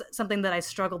 that was something that I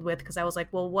struggled with, because I was like,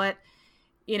 well, what,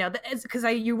 you know, because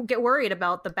you get worried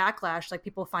about the backlash. Like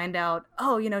people find out,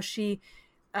 oh, you know, she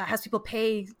has people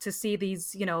pay to see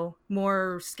these, you know,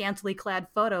 more scantily clad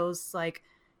photos. Like,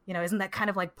 you know, isn't that kind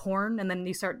of like porn? And then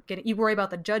you worry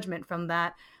about the judgment from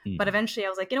that. But eventually I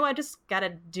was like, you know, I just got to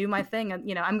do my thing. And,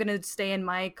 you know, I'm going to stay in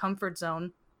my comfort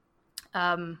zone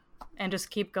and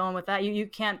just keep going with that. You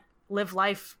can't live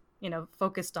life, you know,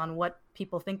 focused on what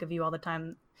people think of you all the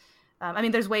time. I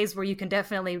mean, there's ways where you can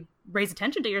definitely raise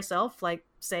attention to yourself, like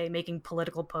say making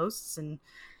political posts and,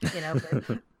 you know,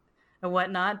 and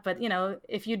whatnot. But, you know,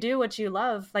 if you do what you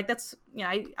love, like that's, you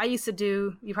know, I used to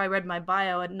do, you probably read my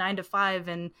bio, at 9 to 5,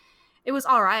 and it was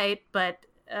all right, but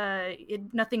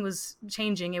nothing was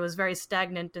changing. It was very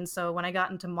stagnant. And so when I got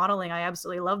into modeling, I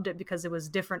absolutely loved it because it was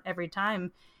different every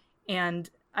time. And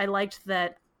I liked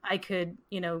that I could,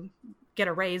 you know, get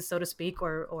a raise, so to speak,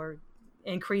 or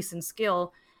increase in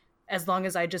skill as long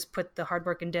as I just put the hard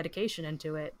work and dedication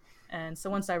into it. And so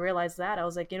once I realized that, I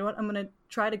was like, you know what, I'm going to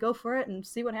try to go for it and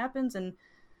see what happens. And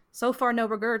so far, no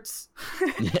regrets.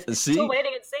 Yeah, see? Still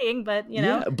waiting and seeing, but, you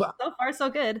know, so far, so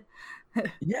good.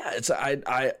 Yeah,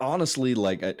 I honestly,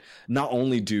 like, not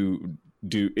only do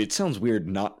it sounds weird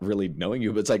not really knowing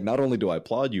you, but it's like, not only do I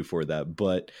applaud you for that,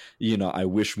 but, you know, I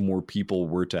wish more people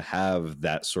were to have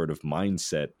that sort of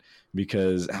mindset.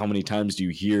 Because how many times do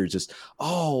you hear just,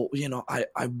 oh, you know,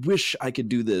 I wish I could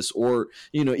do this, or,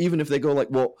 you know, even if they go like,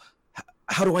 well,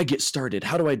 how do I get started?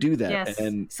 How do I do that? Yes.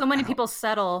 And so many people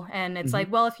settle, and it's like,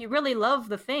 well, if you really love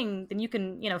the thing, then you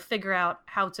can, you know, figure out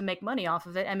how to make money off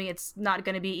of it. I mean, it's not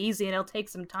going to be easy and it'll take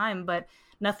some time, but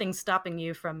nothing's stopping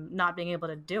you from not being able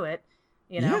to do it,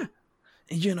 you know?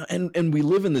 Yeah. You know, and we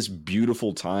live in this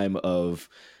beautiful time of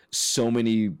so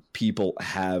many people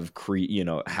have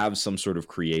some sort of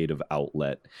creative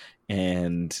outlet,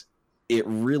 and it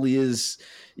really is,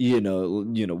 you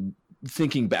know,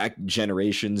 thinking back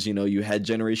generations, you know, you had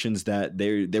generations that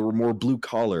they were more blue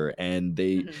collar, and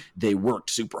they worked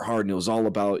super hard, and it was all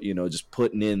about, you know, just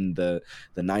putting in the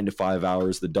 9 to 5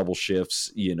 hours, the double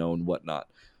shifts, you know, and whatnot,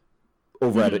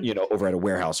 over at a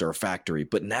warehouse or a factory.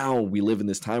 But now we live in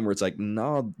this time where it's like,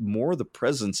 nah, more of the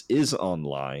presence is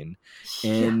online.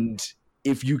 And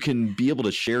if you can be able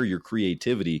to share your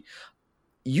creativity,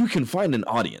 you can find an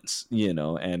audience, you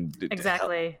know, and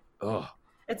exactly.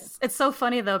 It's so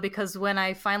funny though, because when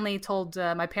I finally told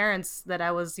my parents that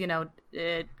I was, you know,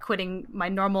 quitting my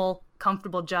normal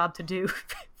comfortable job to do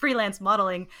freelance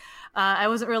modeling, I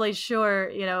wasn't really sure,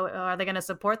 you know, are they going to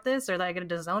support this, or are they going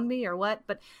to disown me or what?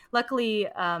 But luckily,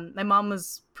 my mom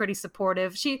was pretty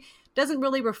supportive. She doesn't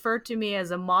really refer to me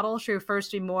as a model. She refers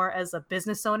to me more as a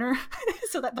business owner.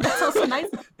 So that's also nice.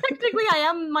 Technically, I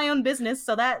am my own business,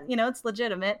 so that, you know, it's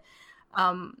legitimate.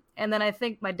 And then I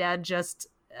think my dad just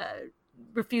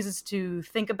refuses to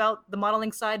think about the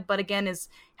modeling side, but again is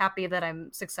happy that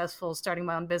I'm successful starting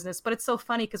my own business. But it's so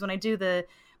funny because when I do the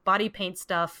body paint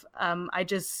stuff, I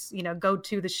just, go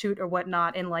to the shoot or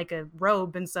whatnot in like a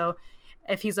robe. And so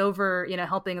if he's over,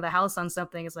 helping the house on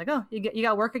something, it's like, oh, you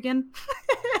got work again?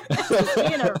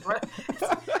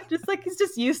 Just like he's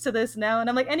just used to this now. And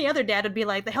I'm like, any other dad would be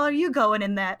like, the hell are you going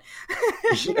in that?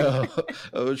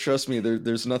 Trust me,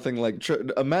 there's nothing like,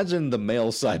 imagine the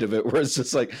male side of it where it's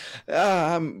just like,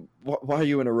 why are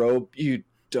you in a robe? You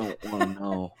don't want to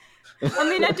know. I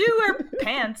mean, I do wear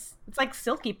pants. It's like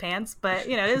silky pants, but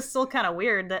it is still kind of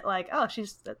weird that like, oh,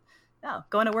 she's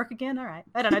going to work again. All right,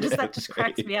 I don't know. That just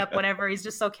cracks me up whenever he's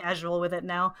just so casual with it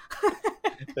now.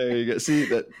 There you go. See,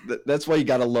 that's why you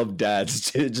gotta love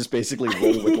dads to just basically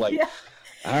roll with like,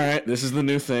 all right, this is the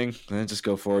new thing, and just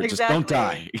go for it. Exactly. Just don't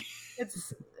die.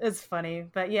 It's funny,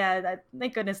 but yeah,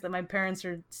 thank goodness that my parents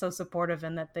are so supportive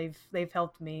and that they've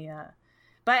helped me.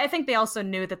 But I think they also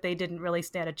knew that they didn't really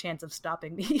stand a chance of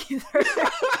stopping me either.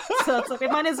 So it's like, we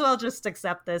might as well just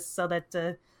accept this so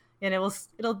that,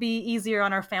 it'll be easier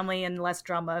on our family and less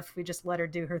drama if we just let her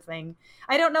do her thing.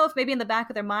 I don't know if maybe in the back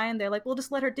of their mind, they're like, we'll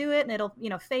just let her do it and it'll,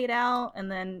 fade out.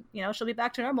 And then, she'll be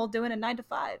back to normal doing a 9 to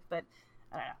 5. But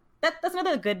I don't know. That's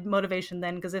another good motivation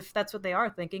then, because if that's what they are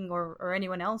thinking, or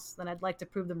anyone else, then I'd like to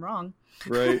prove them wrong.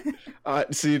 Right.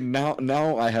 See,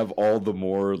 now I have all the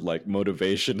more like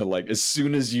motivation to like, as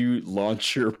soon as you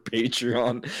launch your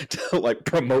Patreon, to like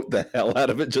promote the hell out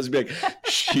of it, just be like,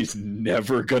 she's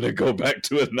never gonna go back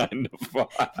to a 9 to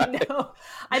 5. No,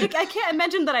 I can't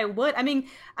imagine that I would. I mean,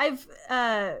 I've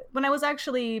when I was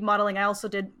actually modeling, I also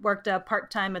worked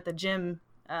part-time at the gym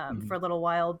for a little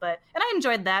while, and I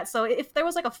enjoyed that. So if there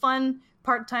was like a fun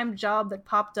part-time job that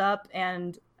popped up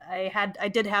and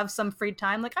I did have some free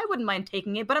time, like I wouldn't mind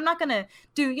taking it, but I'm not going to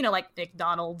do, like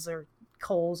McDonald's or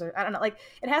Kohl's or I don't know, like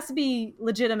it has to be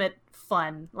legitimate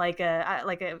fun, like a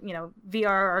VR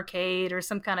arcade or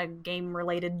some kind of game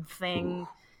related thing. Ooh.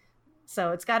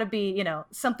 So it's got to be,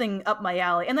 something up my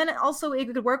alley. And then also it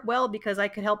could work well because I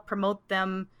could help promote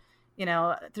them,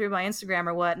 through my Instagram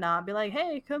or whatnot, be like,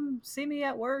 hey, come see me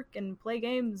at work and play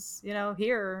games,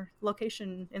 here,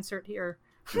 location, insert here.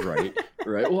 Right.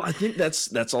 Well, I think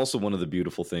that's also one of the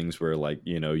beautiful things where like,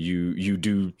 you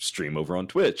do stream over on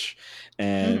Twitch,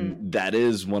 and that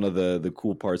is one of the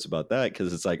cool parts about that.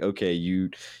 'Cause it's like, okay,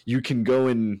 you can go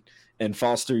and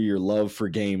foster your love for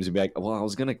games and be like, well, I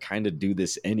was going to kind of do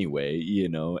this anyway,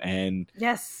 and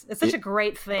yes, it's such a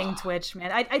great thing, Twitch,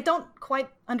 man. I don't quite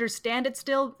understand it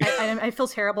still. I feel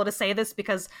terrible to say this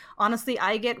because honestly,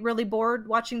 I get really bored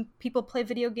watching people play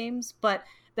video games, but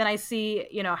then I see,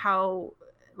 how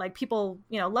like people,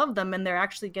 love them and they're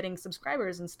actually getting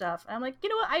subscribers and stuff. And I'm like, you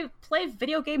know what? I play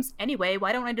video games anyway.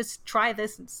 Why don't I just try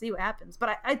this and see what happens?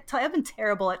 But I've been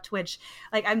terrible at Twitch.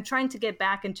 Like I'm trying to get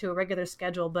back into a regular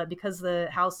schedule, but because the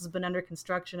house has been under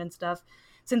construction and stuff,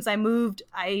 since I moved,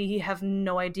 I have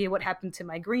no idea what happened to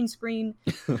my green screen.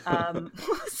 And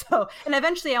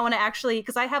eventually I want to actually,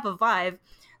 because I have a Vive,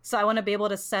 so I want to be able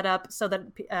to set up so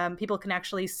that people can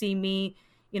actually see me,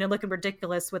 looking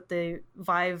ridiculous with the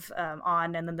Vive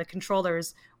on and then the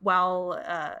controllers while,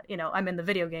 I'm in the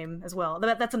video game as well.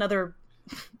 That's another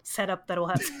setup that will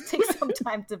have to take some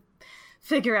time to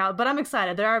figure out. But I'm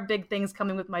excited. There are big things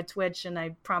coming with my Twitch, and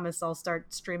I promise I'll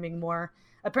start streaming more.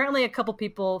 Apparently, a couple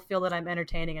people feel that I'm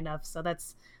entertaining enough, so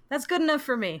that's good enough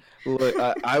for me. Look,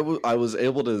 I was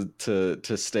able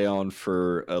to stay on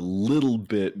for a little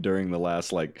bit during the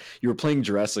last, like, you were playing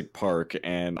Jurassic Park,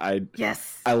 and I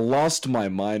lost my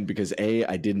mind because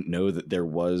I didn't know that there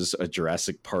was a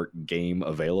Jurassic Park game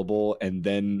available, and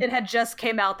then it had just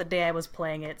came out the day I was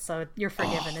playing it, so you're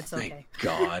forgiven. It's okay. Thank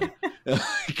God,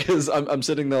 because I'm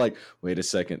sitting there like, wait a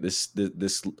second,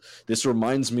 this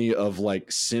reminds me of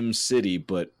like Sim City,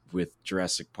 but with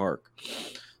Jurassic Park.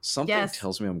 Something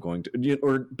tells me I'm going to,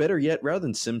 or better yet, rather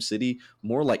than SimCity,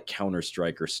 more like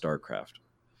Counter-Strike or StarCraft.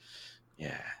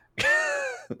 Yeah.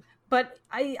 But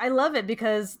I love it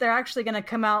because they're actually going to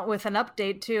come out with an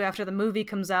update too after the movie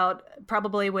comes out,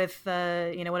 probably with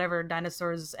whatever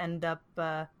dinosaurs end up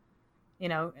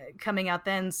coming out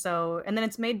then. So, and then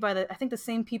it's made by I think the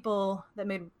same people that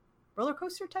made Roller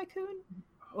Coaster Tycoon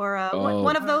or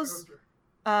one of those.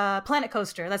 Planet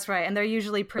Coaster, that's right, and they're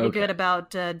usually pretty good about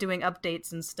doing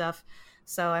updates and stuff.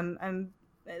 So I'm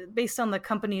based on the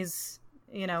company's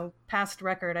past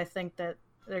record, I think that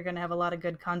they're going to have a lot of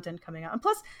good content coming out. And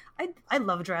plus, I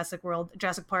love Jurassic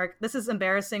Park. This is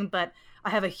embarrassing, but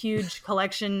I have a huge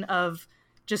collection of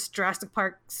just Jurassic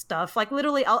Park stuff. Like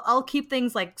literally, I'll keep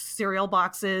things like cereal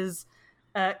boxes,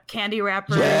 candy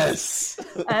wrappers. Yes.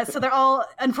 So they're all,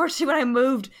 unfortunately, when I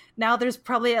moved, now there's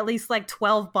probably at least like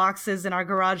 12 boxes in our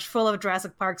garage full of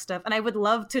Jurassic Park stuff. And I would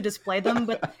love to display them.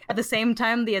 But at the same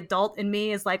time, the adult in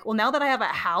me is like, well, now that I have a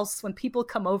house, when people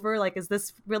come over, like, is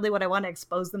this really what I want to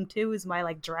expose them to? Is my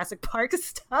like Jurassic Park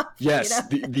stuff? Yes.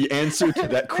 You know? The answer to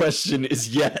that question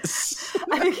is yes.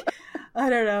 I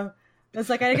don't know. It's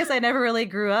like, I guess I never really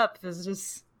grew up. It's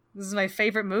just, this is my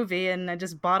favorite movie, and I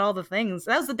just bought all the things.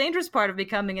 That was the dangerous part of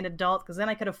becoming an adult, because then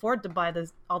I could afford to buy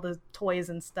all the toys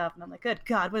and stuff. And I'm like, good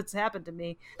God, what's happened to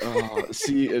me?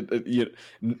 See,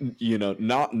 you know,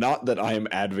 not that I am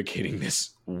advocating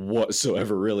this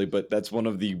whatsoever, really, but that's one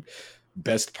of the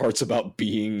best parts about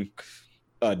being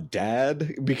a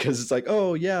dad, because it's like,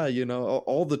 oh yeah, you know,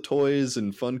 all the toys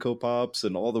and Funko Pops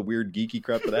and all the weird geeky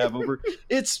crap that I have over,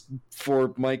 it's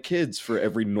for my kids, for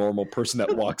every normal person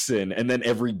that walks in, and then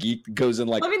every geek goes in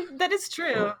like, I mean, that is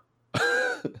true.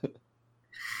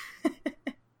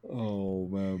 Oh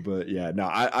man, but yeah, no,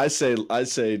 I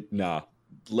say nah.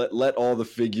 Let all the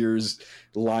figures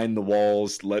line the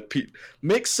walls.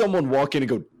 Make someone walk in and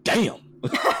go, damn.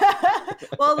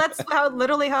 Well, that's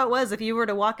literally how it was. If you were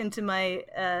to walk into my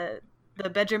the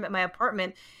bedroom at my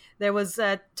apartment, there was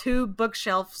 2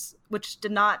 bookshelves which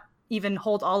did not even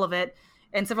hold all of it,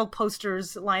 and several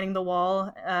posters lining the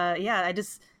wall.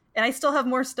 And I still have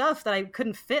more stuff that I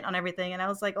couldn't fit on everything. And I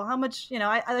was like, well, how much? You know,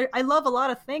 I love a lot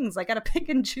of things. I got to pick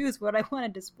and choose what I want to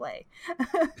display.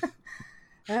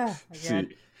 See,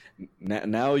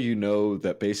 now you know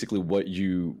that basically what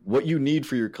you need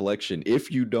for your collection, if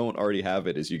you don't already have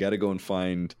it, is you got to go and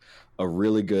find a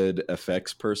really good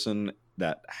effects person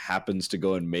that happens to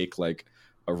go and make like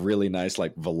a really nice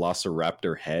like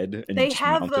Velociraptor head, and they you just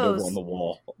have mount those it over on the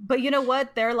wall. But you know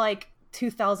what? They're like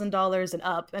 $2,000 and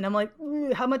up, and I'm like,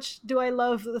 how much do I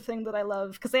love the thing that I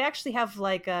love? Because they actually have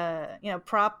like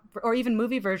prop or even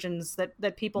movie versions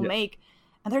that people make.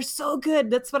 And they're so good.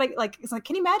 That's what I like. It's like,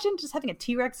 can you imagine just having a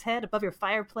T-Rex head above your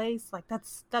fireplace? Like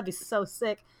that'd be so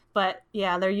sick. But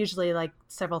yeah, they're usually like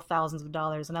several thousands of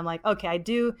dollars. And I'm like, okay, I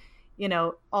do,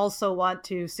 also want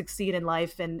to succeed in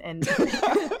life and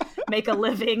make a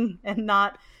living and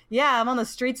not. Yeah, I'm on the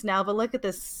streets now, but look at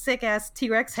this sick ass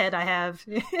T-Rex head I have.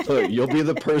 Look, you'll be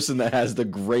the person that has the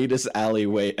greatest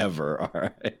alleyway ever. All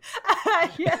right.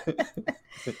 Yeah.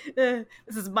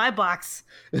 This is my box.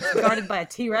 It's guarded by a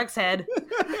T-Rex head.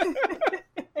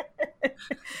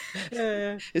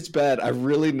 It's bad. I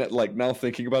really like, now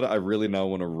thinking about it, I really now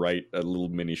want to write a little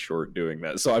mini short doing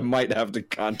that. So I might have to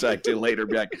contact you later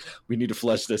and be like, we need to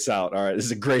flesh this out. All right, this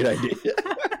is a great idea.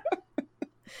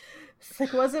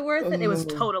 Like, was it worth it? It was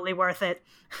totally worth it.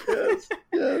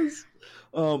 Yes.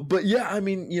 But yeah, I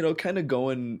mean, kind of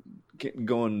going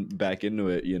back into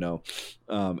it,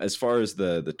 as far as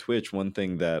the Twitch, one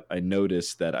thing that I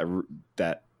noticed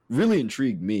that really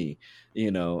intrigued me,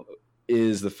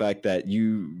 is the fact that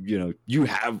you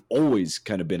have always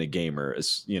kind of been a gamer,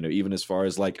 as even as far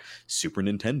as like Super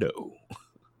Nintendo.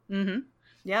 Mm-hmm.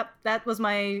 Yep, that was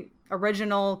my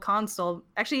original console.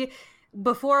 Actually,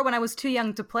 before, when I was too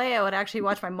young to play, I would actually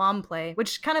watch my mom play,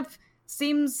 which kind of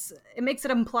makes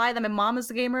it imply that my mom is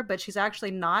a gamer, but she's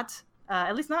actually not.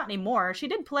 At least not anymore. She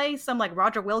did play some like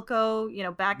Roger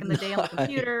Wilco, back in the day on the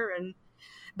computer,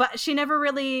 but she never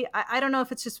really. I don't know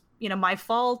if it's just my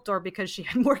fault or because she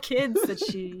had more kids that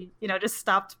she just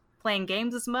stopped playing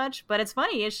games as much. But it's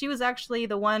funny, she was actually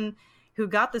the one who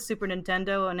got the Super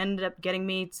Nintendo and ended up getting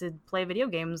me to play video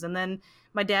games. And then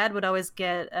my dad would always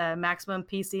get Maximum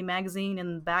PC magazine, and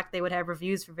in the back they would have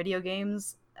reviews for video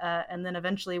games. And then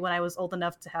eventually, when I was old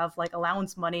enough to have like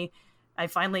allowance money, I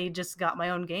finally just got my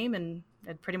own game, and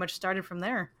it pretty much started from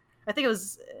there. I think it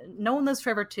was No One Lives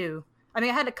Forever 2. I mean,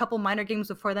 I had a couple minor games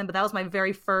before then, but that was my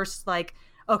very first, like,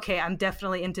 okay, I'm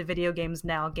definitely into video games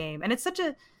now game. And it's such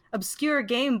a obscure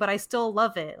game, but I still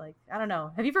love it. Like, I don't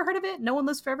know. Have you ever heard of it? No One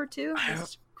Lives Forever 2?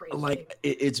 It's great. Like,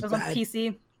 it's it was bad. on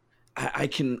PC. I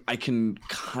can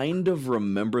kind of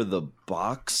remember the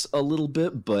box a little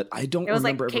bit, but I don't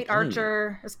remember. It was like Kate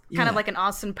Archer. It was kind of like an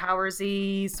Austin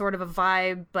Powers-y sort of a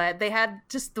vibe, but they had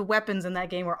just the weapons in that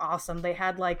game were awesome. They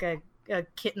had like a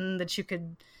kitten that you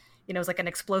could, it was like an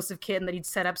explosive kitten that you'd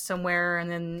set up somewhere, and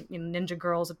then ninja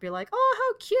girls would be like, oh,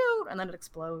 how cute, and then it'd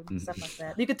explode and stuff like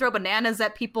that. You could throw bananas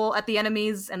at people, at the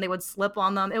enemies, and they would slip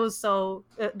on them. It was so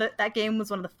that game was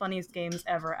one of the funniest games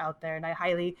ever out there, and I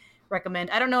highly recommend.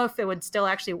 I don't know if it would still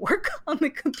actually work on the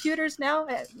computers now.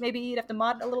 Maybe you'd have to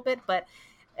mod it a little bit, but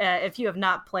if you have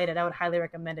not played it, I would highly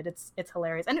recommend it. It's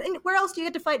hilarious. And where else do you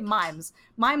get to fight mimes?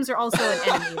 Mimes are also an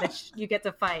enemy that you get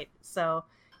to fight. So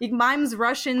mimes,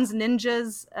 Russians,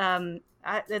 ninjas.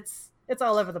 It's It's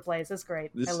all over the place. It's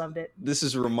great. I This loved it. this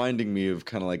is reminding me of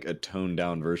kind of like a toned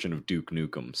down version of Duke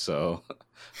Nukem. So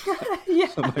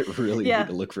Yeah. I might really Yeah. need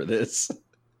to look for this.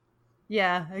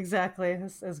 Yeah, exactly.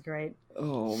 This is great.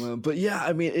 Oh man, but yeah,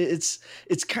 I mean, it's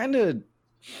kind of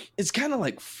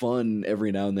like fun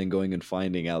every now and then going and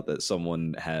finding out that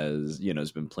someone has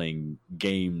been playing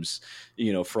games,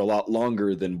 for a lot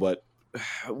longer than what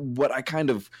I kind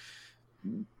of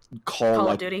call Call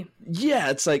like of Duty. yeah,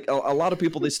 it's like a lot of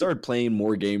people, they started playing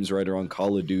more games right around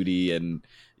Call of Duty and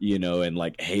and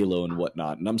like Halo and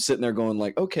whatnot, and I'm sitting there going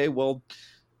like, okay, well,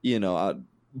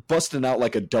 busting out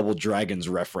like a Double Dragons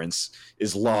reference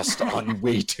is lost on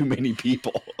way too many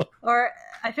people. Or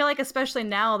I feel like especially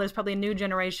now there's probably a new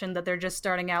generation that they're just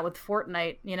starting out with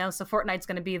Fortnite, so Fortnite's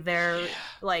going to be their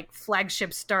like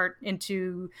flagship start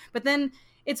into, but then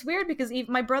it's weird because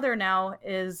my brother now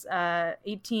is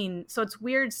 18, so it's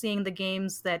weird seeing the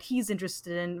games that he's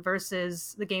interested in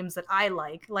versus the games that I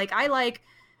like. Like I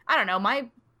don't know, my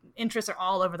interests are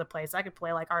all over the place. I could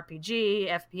play like RPG,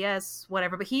 FPS,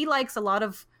 whatever, but he likes a lot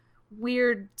of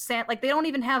weird like they don't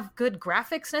even have good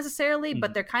graphics necessarily,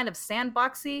 but they're kind of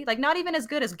sandboxy, like not even as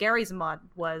good as Gary's mod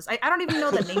was. I don't even know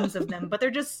the names of them, but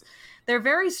they're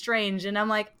very strange, and I'm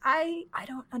like, I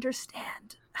don't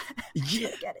understand. Yeah,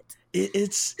 I get it.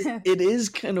 It is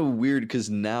kind of weird because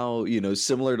now,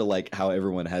 similar to like how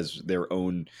everyone has their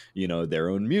own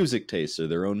music taste or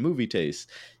their own movie taste.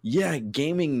 Yeah,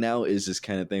 gaming now is this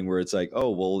kind of thing where it's like, oh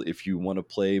well, if you want to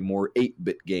play more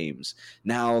 8-bit games,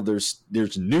 now there's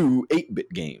new 8-bit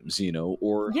games,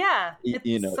 or Yeah,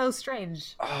 it's so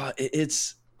strange.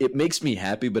 It makes me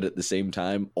happy, but at the same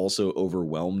time also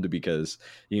overwhelmed because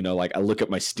like I look at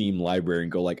my Steam library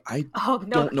and go like, I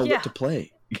don't know what to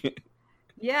play.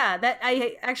 Yeah, that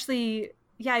I actually,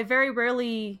 I very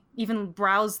rarely even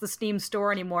browse the Steam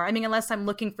store anymore. I mean, unless I'm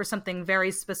looking for something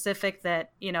very specific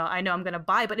that, I know I'm going to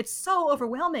buy, but it's so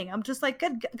overwhelming. I'm just like,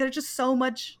 good, there's just so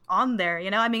much on there,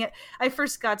 I mean, I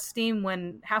first got Steam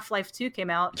when Half-Life 2 came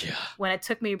out, when it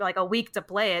took me like a week to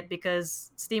play it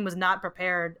because Steam was not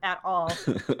prepared at all.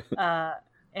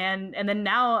 And then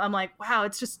now I'm like, wow,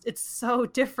 it's so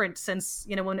different since,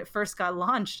 when it first got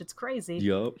launched. It's crazy.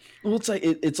 Yup. Well, it's like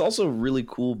it's also really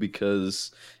cool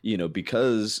because,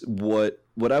 because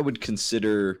what I would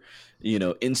consider,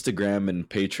 Instagram and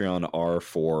Patreon are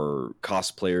for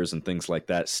cosplayers and things like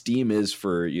that. Steam is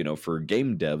for, for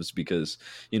game devs because,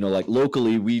 like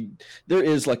locally there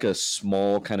is like a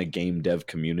small kind of game dev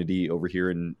community over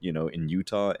here in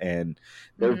Utah, and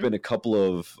there have been a couple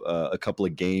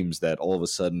of games that all of a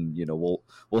sudden,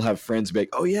 we'll have friends be like,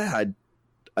 oh yeah,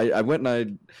 I went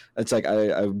and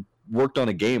I worked on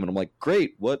a game, and I'm like,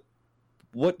 great, what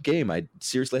game? I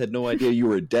seriously had no idea you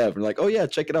were a dev. And like, oh yeah,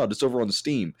 check it out. It's over on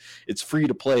Steam. It's free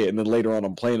to play. And then later on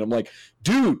I'm playing. I'm like,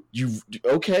 dude,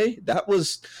 okay?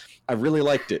 I really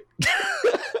liked it.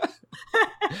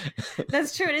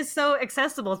 That's true. It is so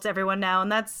accessible to everyone now. And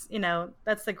that's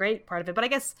the great part of it. But I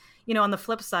guess, on the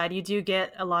flip side, you do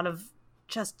get a lot of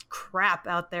just crap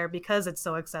out there because it's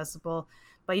so accessible.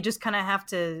 But you just kind of have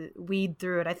to weed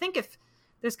through it. I think if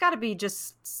there's got to be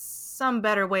just some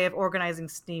better way of organizing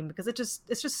Steam, because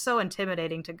it's just so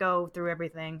intimidating to go through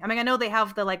everything. I mean, I know they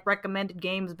have the like recommended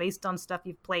games based on stuff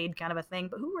you've played kind of a thing,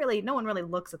 but no one really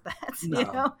looks at that.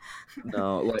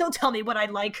 No, like, don't tell me what I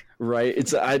like.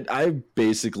 Right. I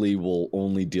basically will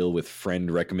only deal with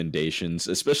friend recommendations,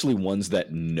 especially ones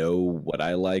that know what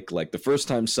I like. Like the first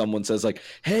time someone says like,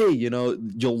 hey,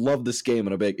 you'll love this game,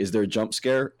 and I'm like, is there a jump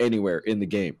scare anywhere in the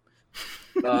game?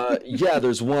 Yeah,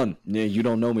 there's one. Yeah, you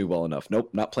don't know me well enough.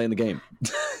 Nope, not playing the game.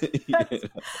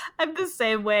 I'm the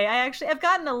same way. I've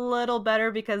gotten a little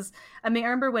better because I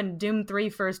remember when Doom 3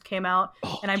 first came out,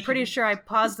 and I'm pretty sure I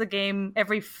paused the game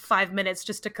every 5 minutes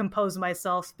just to compose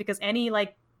myself, because any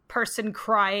like person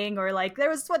crying or like there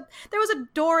was a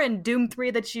door in Doom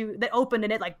 3 that opened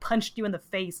and it like punched you in the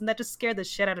face, and that just scared the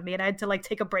shit out of me, and I had to like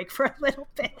take a break for a little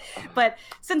bit. But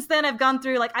since then I've gone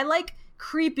through like I like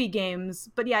creepy games,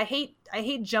 but yeah, I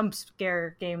hate jump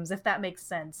scare games, if that makes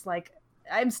sense. Like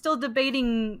I'm still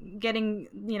debating getting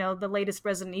the latest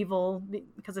Resident Evil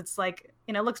because it's like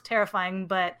it looks terrifying,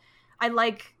 but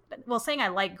saying I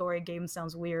like gory games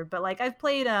sounds weird, but like I've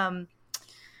played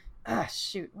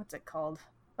what's it called?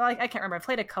 Well, I can't remember. I've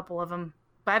played a couple of them,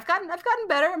 but I've gotten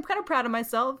better. I'm kind of proud of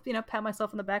myself, pat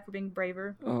myself on the back for being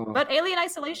braver. But Alien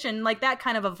Isolation, like that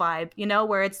kind of a vibe,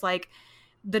 where it's like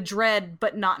the dread,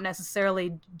 but not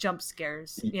necessarily jump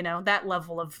scares, you know, that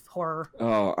level of horror.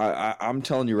 Oh, I'm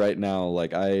telling you right now,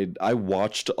 like I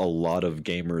watched a lot of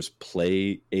gamers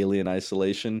play Alien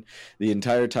Isolation the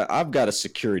entire time. I've got a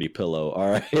security pillow,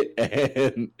 all right,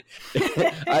 and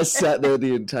I sat there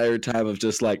the entire time of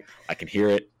just like, I can hear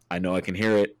it. I know I can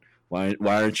hear it. Why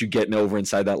aren't you getting over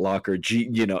inside that locker? Gee,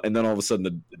 you know, and then all of a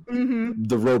sudden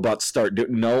the robots start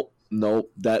doing no,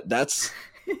 that's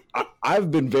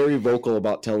I've been very vocal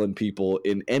about telling people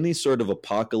in any sort of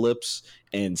apocalypse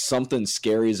and something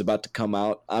scary is about to come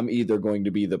out, I'm either going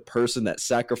to be the person that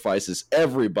sacrifices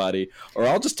everybody, or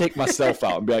I'll just take myself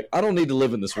out and be like, I don't need to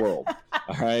live in this world.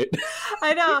 All right.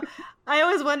 I know. I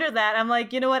always wonder that. I'm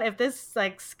like, you know what? If this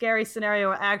like scary scenario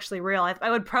were actually real, I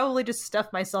would probably just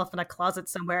stuff myself in a closet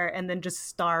somewhere and then just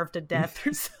starve to death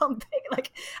or something.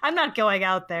 Like, I'm not going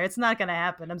out there. It's not going to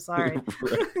happen. I'm sorry.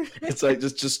 Right. It's like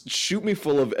just shoot me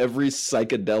full of every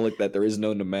psychedelic that there is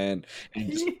known to man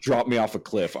and just drop me off a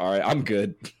cliff. All right, I'm good.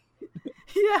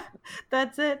 Yeah,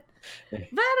 that's it. But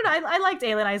I don't know. I liked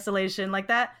Alien Isolation like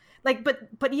that. Like,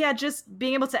 but yeah, just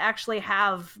being able to actually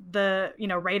have the, you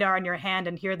know, radar in your hand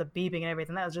and hear the beeping and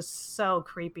everything, that was just so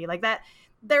creepy. Like that,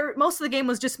 most of the game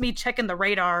was just me checking the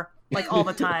radar like all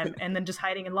the time and then just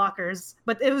hiding in lockers.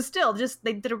 But it was still just,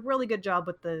 they did a really good job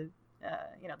with the,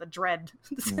 you know, the dread,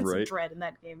 the sense of dread in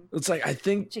that game. It's like, I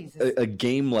think a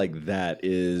game like that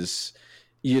is,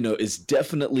 you know, is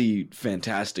definitely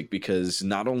fantastic because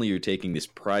not only you're taking this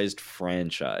prized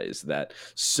franchise that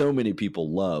so many people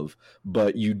love,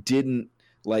 but you didn't,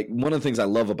 like, one of the things I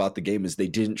love about the game is they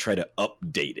didn't try to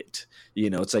update it. You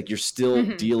know, it's like you're still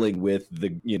dealing with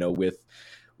the, you know, with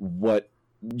what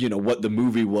the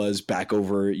movie was back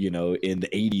over, you know, in the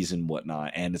 80s and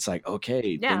whatnot. And it's like,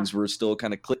 okay, things were still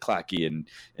kind of click-clacky and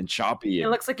choppy. It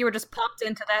looks like you were just popped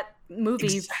into that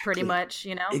movie pretty much,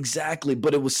 you know? Exactly.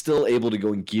 But it was still able to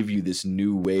go and give you this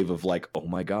new wave of like, oh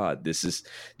my God, this is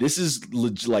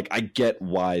like, I get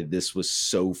why this was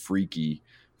so freaky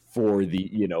for the,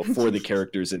 you know, for the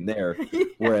characters in there.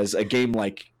 Whereas a game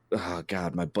like, oh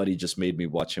God, my buddy just made me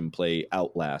watch him play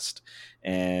Outlast,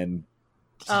 and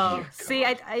see,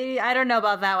 I don't know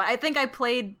about that one. I think I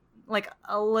played like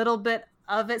a little bit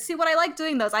of it. See, what I like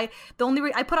doing those, I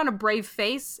put on a brave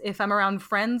face if I'm around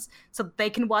friends so they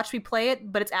can watch me play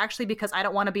it, but it's actually because I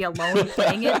don't want to be alone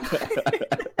playing it.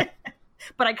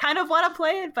 But I kind of want to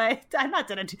play it, but I'm not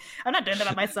doing it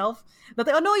by myself. But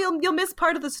oh no, you'll miss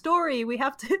part of the story. We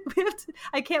have to.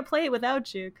 I can't play it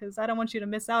without you because I don't want you to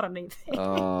miss out on anything.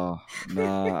 Oh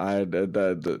no,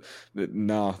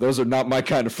 no, those are not my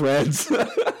kind of friends.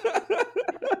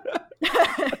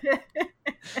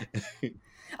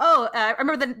 I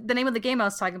remember the name of the game I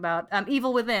was talking about.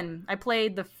 Evil Within. I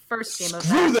played the first game of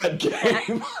Screw that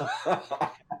game.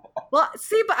 Well,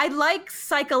 see, but I like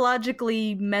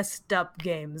psychologically messed up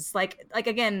games. Like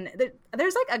again,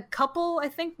 there's like a couple, I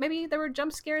think maybe there were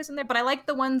jump scares in there, but I like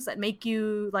the ones that make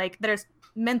you like, that are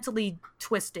mentally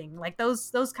twisting. Like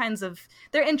those kinds of,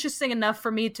 they're interesting enough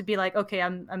for me to be like, okay,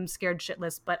 I'm scared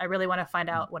shitless, but I really want to find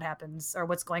out what happens or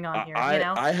what's going on here. You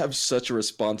know? I have such a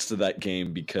response to that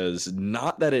game because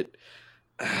not that it,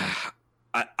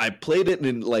 I played it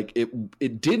and like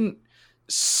it didn't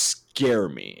scare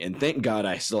me, and thank God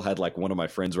I still had like one of my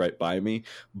friends right by me,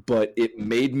 but it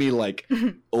made me like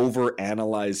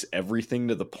overanalyze everything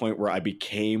to the point where I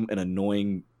became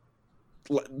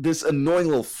this annoying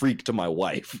little freak to my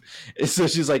wife. And so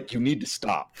she's like, you need to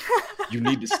stop. You're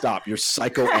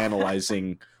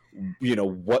psychoanalyzing, you know,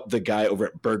 what the guy over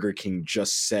at Burger King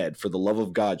just said. For the love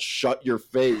of God, shut your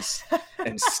face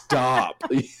and stop.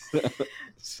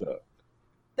 So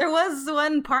there was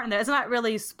one part in there, it's not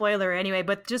really spoiler anyway,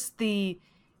 but just the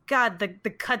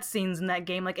cutscenes in that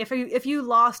game. Like if you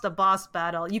lost a boss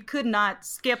battle, you could not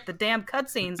skip the damn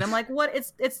cutscenes. I'm like, what?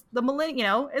 It's the millennium, you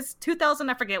know, it's 2000.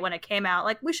 I forget when it came out.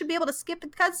 Like we should be able to skip the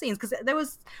cutscenes because there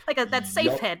was like that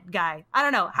safe head guy. I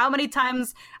don't know how many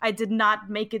times I did not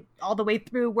make it all the way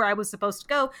through where I was supposed to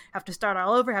go. Have to start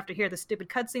all over. Have to hear the stupid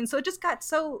cutscene. So it just got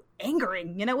so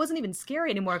angering. You know, it wasn't even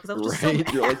scary anymore because I was just so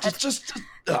mad. You're like, just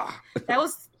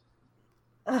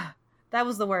that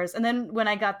was the worst. And then when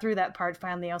I got through that part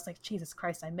finally, I was like, Jesus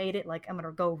Christ, I made it. Like, I'm going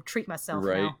to go treat myself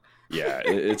now. Yeah,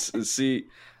 it's see,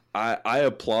 I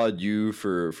applaud you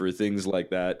for things like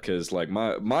that because like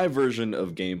my version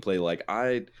of gameplay, like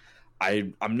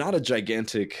I'm not a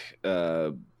gigantic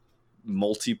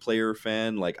multiplayer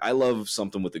fan. Like I love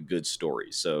something with a good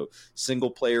story. So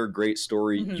single player, great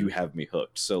story, you have me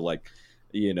hooked. So like,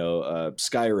 you know,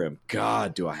 Skyrim,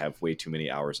 God, do I have way too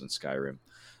many hours in Skyrim.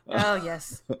 Oh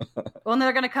yes. Well, and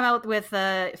they're going to come out with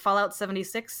Fallout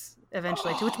 76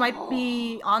 eventually too, which might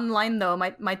be online though.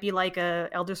 Might be like a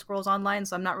Elder Scrolls Online.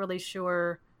 So I'm not really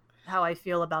sure how I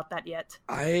feel about that yet.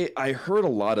 I heard a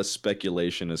lot of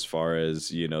speculation as far as,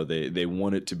 they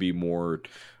want it to be more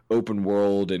open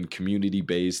world and community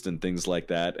based and things like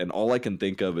that. And all I can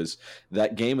think of is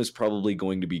that game is probably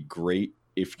going to be great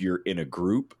if you're in a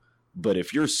group. But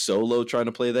if you're solo trying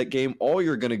to play that game, all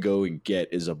you're going to go and get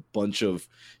is a bunch of,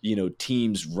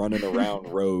 teams running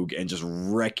around rogue and just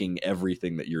wrecking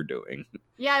everything that you're doing.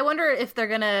 Yeah, I wonder if they're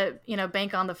going to,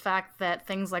 bank on the fact that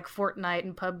things like Fortnite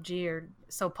and PUBG are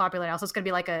so popular now. So it's going to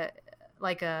be like a,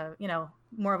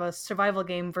 more of a survival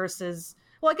game versus,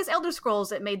 well, I guess Elder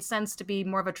Scrolls, it made sense to be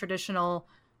more of a traditional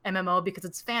MMO because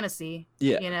it's fantasy.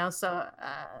 Yeah. So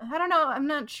I don't know. I'm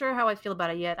not sure how I feel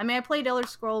about it yet. I mean, I played Elder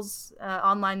Scrolls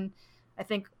Online, I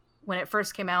think when it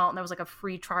first came out, and there was like a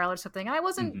free trial or something. And I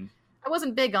wasn't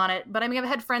big on it, but I mean, I've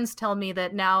had friends tell me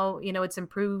that now, it's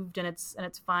improved and it's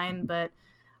fine. But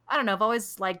I don't know. I've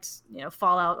always liked,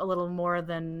 Fallout a little more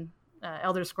than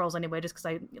Elder Scrolls anyway, just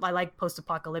because I like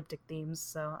post-apocalyptic themes.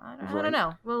 So I don't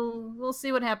know. We'll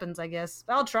see what happens, I guess.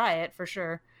 I'll try it for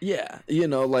sure. Yeah,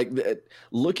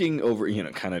 looking over,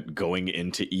 kind of going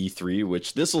into E3,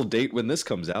 which this will date when this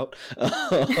comes out.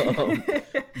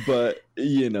 But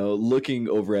looking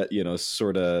over at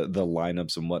sort of the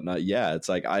lineups and whatnot, yeah, it's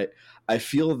like I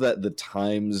feel that the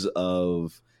times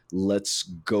of let's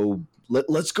go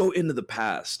into the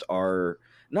past are.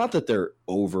 Not that they're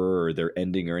over or they're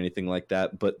ending or anything like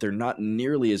that, but they're not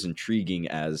nearly as intriguing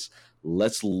as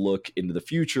let's look into the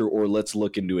future or let's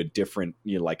look into a different,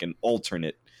 like an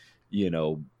alternate,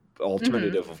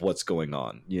 alternative of what's going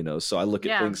on, So I look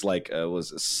at things like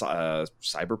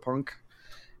Cyberpunk.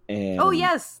 And oh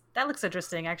yes, that looks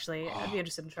interesting. Actually, I'd be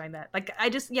interested in trying that. Like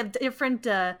different.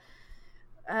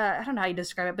 I don't know how you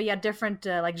describe it, but yeah, different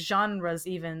like genres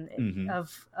even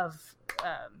of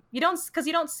you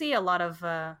don't see a lot of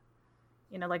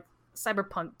like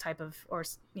cyberpunk type of or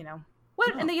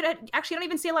what, and then you actually don't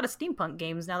even see a lot of steampunk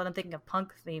games now that I'm thinking of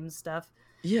punk themed stuff.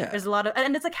 Yeah, there's a lot of,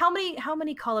 and it's like how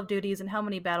many Call of Duties and how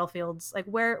many Battlefields, like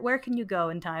where can you go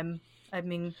in time? I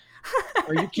mean,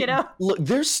 look,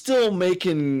 they're still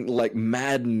making like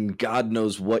Madden, God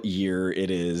knows what year it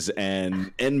is,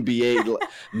 and NBA.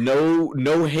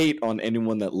 No hate on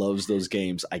anyone that loves those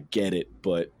games. I get it,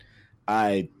 but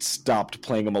I stopped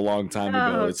playing them a long time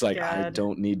ago. It's like, God. I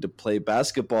don't need to play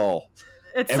basketball.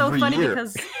 It's so funny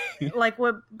because like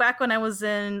back when I was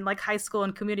in like high school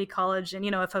and community college, and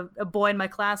if a boy in my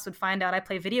class would find out I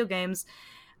play video games,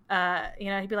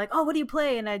 he'd be like, "Oh, what do you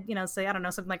play?" And I'd, say, I don't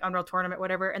know, something like Unreal Tournament,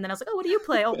 whatever. And then I was like, "Oh, what do you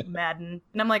play?" "Oh, Madden."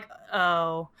 And I'm like,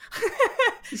 "Oh,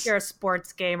 you're a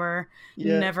sports gamer.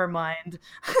 Yeah. Never mind."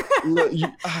 Look,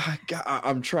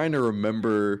 I'm trying to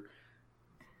remember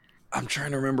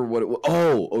what it was.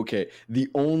 Oh, okay. The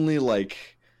only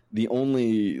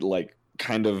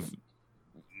kind of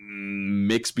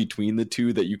mix between the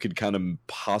two that you could kind of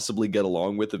possibly get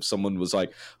along with if someone was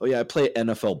like, "Oh yeah, I play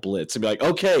NFL Blitz," and be like,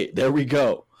 "Okay, there we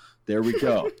go.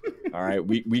 All right,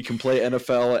 we can play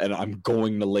NFL, and I'm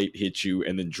going to late hit you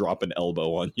and then drop an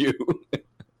elbow on you."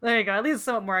 There you go. At least it's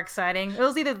somewhat more exciting. It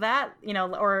was either that,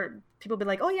 or people be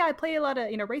like, "Oh yeah, I play a lot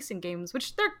of racing games,"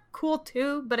 which they're cool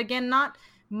too, but again, not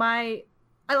my.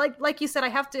 I like you said, I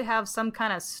have to have some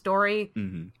kind of story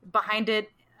behind it.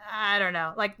 I don't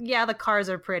know. Like, yeah, the cars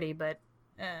are pretty, but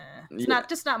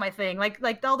it's not my thing. Like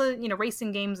all the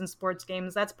racing games and sports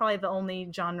games. That's probably the only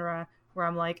genre where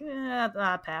I'm like,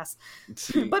 pass.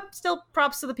 But still,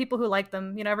 props to the people who like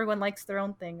them. Everyone likes their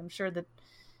own thing. I'm sure that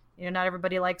not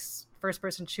everybody likes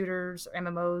first-person shooters or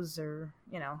MMOs or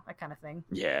that kind of thing.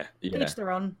 Yeah. Each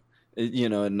their own.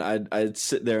 And I'd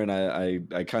sit there and I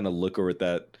kind of look over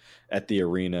at the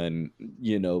arena, and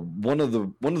one of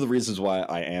the reasons why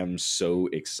I am so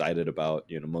excited about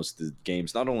most of the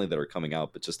games, not only that are coming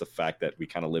out, but just the fact that we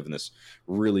kind of live in this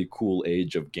really cool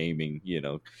age of gaming.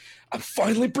 I'm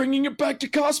finally bringing it back to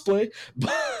cosplay.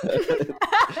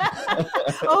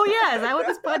 Oh yeah, is that what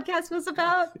this podcast was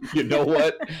about? You know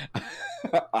what?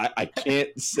 I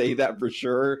can't say that for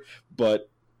sure, but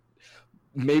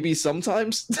maybe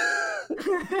sometimes.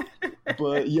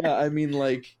 But yeah, I mean,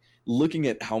 like, looking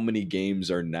at how many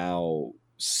games are now,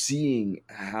 seeing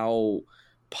how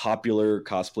popular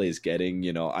cosplay is getting,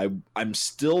 I'm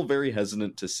still very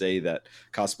hesitant to say that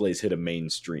cosplay's hit a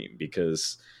mainstream,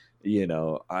 because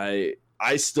I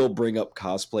still bring up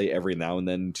cosplay every now and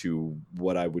then to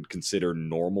what I would consider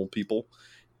normal people,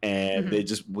 and they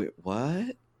just, wait,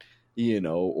 what?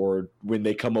 Or when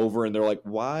they come over and they're like,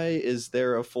 "Why is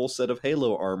there a full set of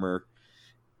Halo armor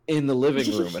in the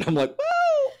living room?" And I'm like,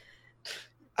 well,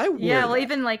 I wear that.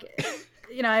 Even like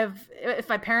if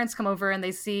my parents come over and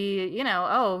they see,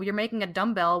 oh, you're making a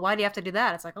dumbbell, why do you have to do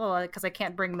that? It's like, oh, because I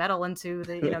can't bring metal into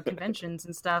the conventions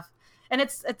and stuff. And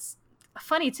it's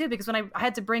funny too, because when I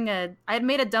had to I had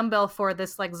made a dumbbell for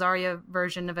this like Zarya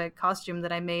version of a costume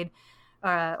that I made,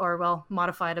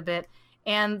 modified a bit,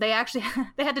 and they actually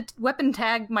they had to weapon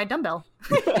tag my dumbbell.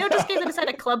 Just in case I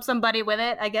decided to club somebody with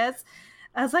it, I guess.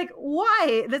 I was like,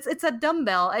 why? It's a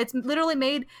dumbbell. It's literally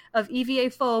made of EVA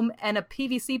foam and a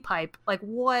PVC pipe. Like,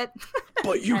 what?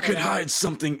 But you could hide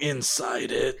something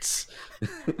inside it.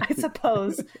 I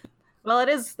suppose. Well, it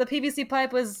is. The PVC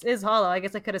pipe is hollow. I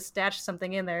guess I could have stashed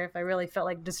something in there if I really felt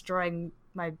like destroying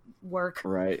my work.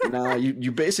 Right. Nah,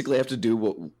 you basically have to do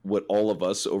what all of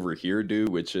us over here do,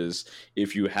 which is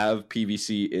if you have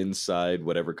PVC inside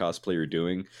whatever cosplay you're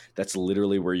doing, that's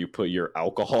literally where you put your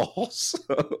alcohol. So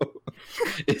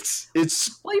it's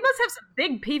Well, you must have some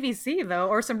big PVC though,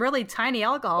 or some really tiny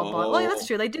alcohol bottles. Well, that's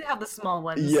true. They do have the small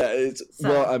ones. Yeah,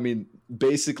 well, I mean,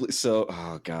 basically, so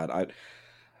oh god,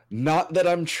 not that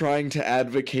I'm trying to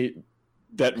advocate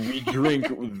that we drink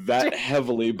that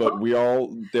heavily, but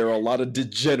there are a lot of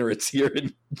degenerates here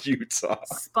in Utah.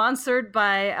 Sponsored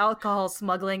by alcohol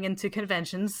smuggling into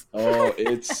conventions. Oh,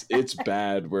 it's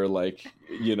bad. Where like,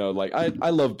 I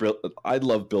love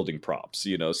building props,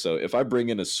 so if I bring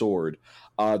in a sword,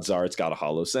 odds are it's got a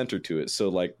hollow center to it. So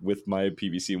like with my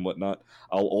PVC and whatnot,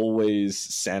 I'll always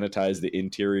sanitize the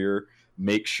interior,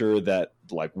 make sure that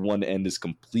like one end is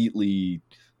completely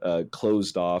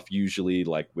closed off, usually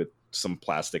like with some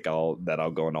plastic I'll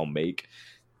go and I'll make,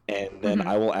 and then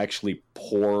I will actually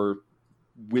pour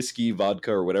whiskey,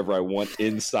 vodka, or whatever I want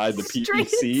inside the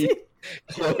PVC.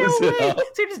 No way! So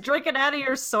you're just drinking out of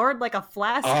your sword like a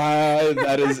flask?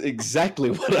 That is exactly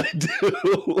what I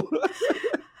do.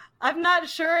 I'm not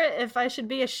sure if I should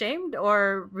be ashamed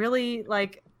or really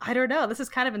like, I don't know. This is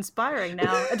kind of inspiring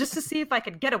now, just to see if I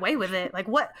could get away with it. Like,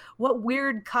 what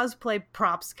weird cosplay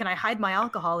props can I hide my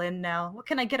alcohol in now? What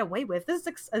can I get away with? This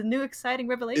is a new exciting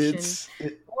revelation.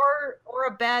 Or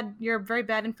you're a very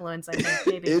bad influence, I think,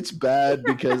 maybe. It's bad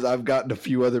because I've gotten a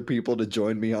few other people to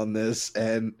join me on this,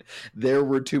 and there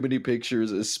were too many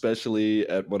pictures, especially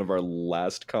at one of our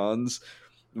last cons,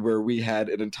 where we had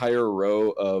an entire row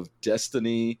of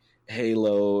Destiny,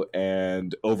 Halo,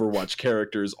 and Overwatch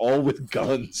characters, all with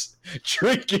guns,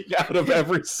 drinking out of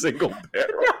every single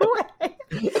barrel. No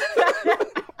way.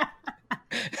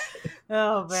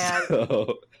 Oh man.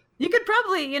 So, you could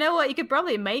probably, you could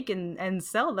probably make and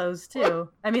sell those too.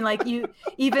 I mean, like you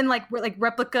even like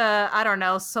replica, I don't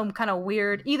know, some kind of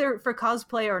weird, either for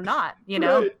cosplay or not,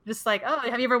 Right. Just like, oh,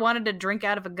 have you ever wanted to drink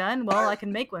out of a gun? Well, I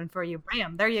can make one for you.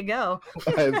 Bam, there you go.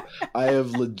 I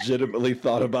have legitimately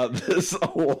thought about this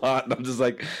a lot, and I'm just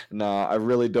like, nah, I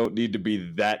really don't need to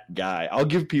be that guy. I'll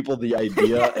give people the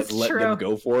idea and let them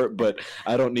go for it, but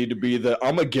I don't need to be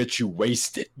I'm gonna get you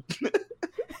wasted.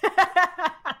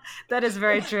 That is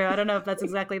very true. I don't know if that's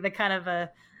exactly the kind of the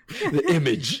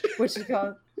image. What you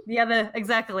call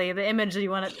exactly the image that you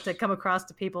want it to come across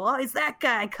to people. Oh, he's that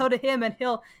guy. Go to him, and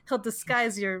he'll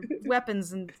disguise your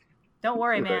weapons. And don't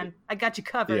worry, man, I got you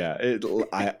covered. Yeah,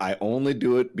 I only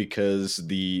do it because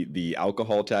the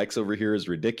alcohol tax over here is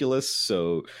ridiculous.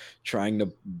 So trying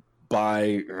to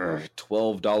buy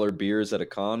 $12 beers at a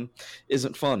con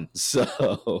isn't fun.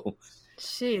 So.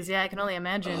 Jeez, yeah, I can only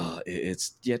imagine.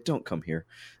 Don't come here.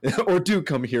 Or do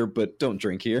come here, but don't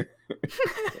drink here.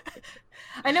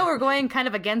 I know we're going kind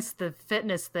of against the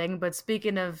fitness thing, but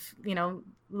speaking of,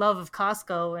 love of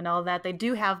Costco and all that, they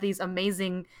do have these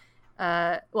amazing,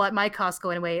 at my Costco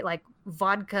anyway, like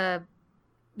vodka.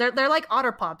 They're like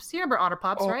Otter Pops. You remember Otter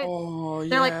Pops, right? Oh,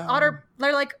 yeah.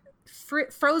 They're like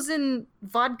frozen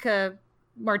vodka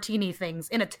martini things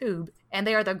in a tube, and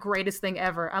they are the greatest thing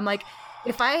ever. I'm like,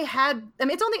 if I had,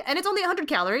 it's only 100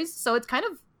 calories, so it's kind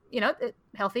of,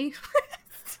 healthy.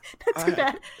 Not too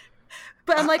bad.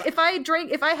 But I'm like, if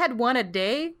I had one a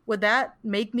day, would that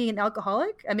make me an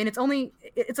alcoholic? I mean, it's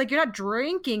like you're not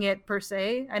drinking it per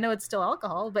se. I know it's still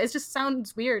alcohol, but it just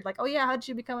sounds weird. Like, oh yeah, how'd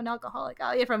you become an alcoholic?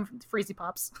 Oh yeah, from Freezy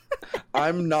Pops.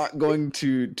 I'm not going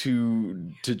to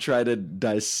try to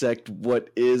dissect what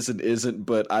is and isn't,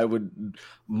 but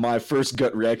my first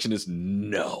gut reaction is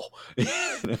no.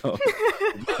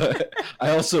 But I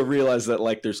also realize that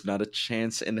like there's not a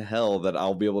chance in hell that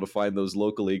I'll be able to find those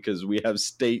locally because we have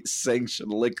state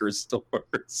sanctioned liquor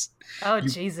stores. Oh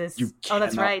Jesus!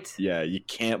 That's right. Yeah, you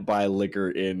can't buy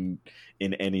liquor in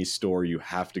any store. You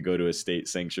have to go to a state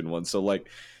sanctioned one. So like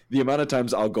the amount of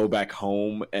times I'll go back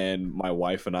home and my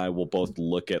wife and I will both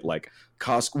look at like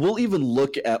Costco. We'll even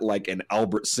look at like an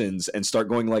Albertsons and start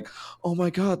going like, oh my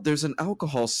God, there's an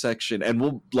alcohol section. And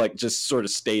we'll like just sort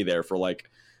of stay there for like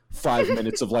 5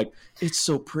 minutes of like, it's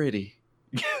so pretty.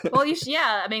 Well,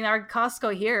 yeah. I mean, our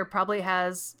Costco here probably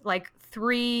has like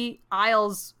 3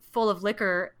 aisles full of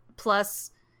liquor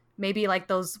plus maybe like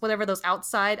those whatever those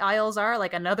outside aisles are,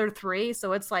 like another 3.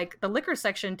 So it's like the liquor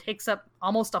section takes up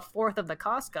almost a fourth of the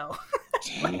Costco.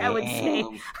 Like, I would say.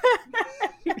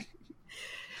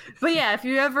 But yeah, if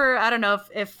you ever, I don't know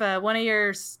if one of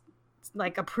your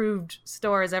like approved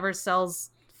stores ever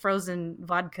sells frozen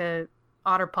vodka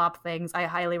Otter Pop things, I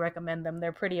highly recommend them.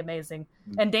 They're pretty amazing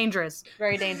and dangerous,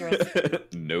 very dangerous.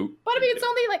 Nope. But I mean, it's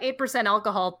only like 8%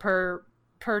 alcohol per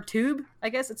tube. I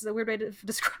guess it's a weird way of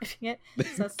describing it.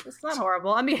 So it's not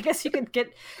horrible. I mean, I guess you could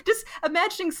get just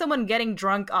imagining someone getting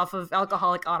drunk off of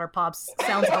alcoholic Otter Pops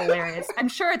sounds hilarious. I'm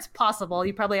sure it's possible.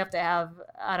 You probably have to have,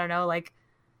 I don't know, like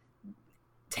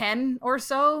 10 or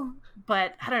so.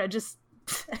 But I don't know. It just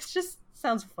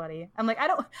sounds funny. I'm like, I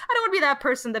don't want to be that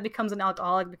person that becomes an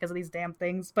alcoholic because of these damn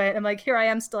things. But I'm like, here I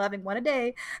am still having one a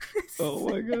day. Oh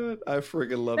my god, I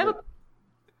freaking love it.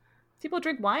 People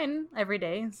drink wine every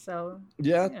day, so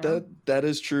yeah, that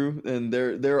is true. And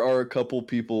there are a couple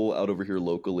people out over here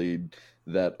locally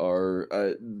that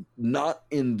are not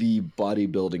in the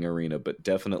bodybuilding arena, but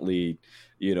definitely,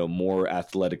 more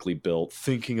athletically built,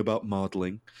 thinking about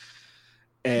modeling.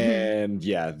 And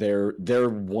yeah, their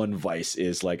one vice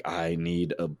is like, I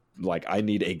need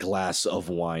a glass of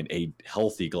wine, a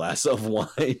healthy glass of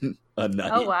wine a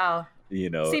night. Oh wow.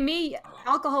 See, me,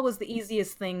 alcohol was the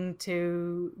easiest thing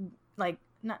to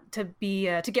not to be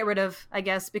to get rid of, I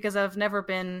guess, because I've never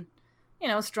been,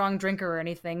 a strong drinker or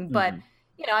anything. But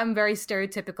I'm very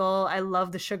stereotypical. I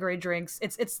love the sugary drinks.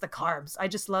 It's the carbs. I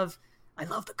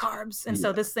love the carbs, and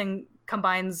so this thing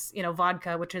combines,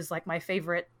 vodka, which is like my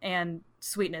favorite, and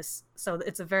sweetness. So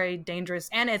it's a very dangerous,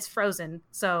 and it's frozen.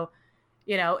 So,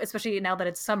 especially now that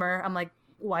it's summer, I'm like,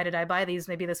 why did I buy these?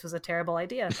 Maybe this was a terrible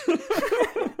idea.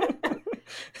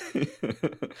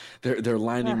 They're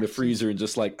lining the freezer and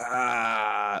just like,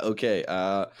 okay,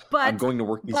 but I'm going to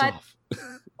work these off.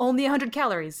 Only 100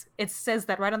 calories. It says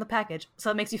that right on the package,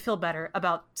 so it makes you feel better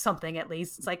about something at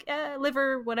least. It's like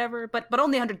liver, whatever, but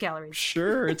only 100 calories.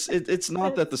 Sure, it's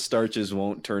not that the starches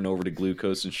won't turn over to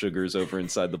glucose and sugars over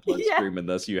inside the bloodstream, and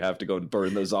thus you have to go and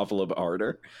burn those off a little bit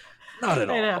harder. Not at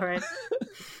all. I know, right?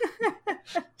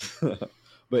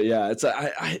 But yeah, it's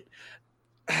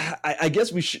I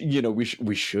guess we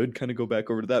should kind of go back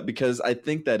over to that, because I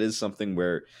think that is something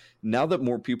where now that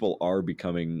more people are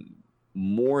becoming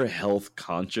more health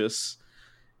conscious,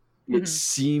 it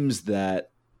seems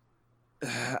that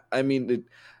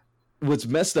what's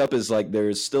messed up is like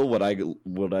there's still what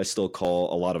I still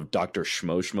call a lot of Dr.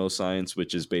 Schmo science,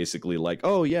 which is basically like,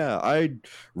 oh yeah, I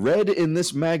read in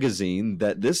this magazine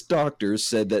that this doctor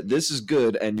said that this is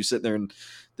good, and you sit there and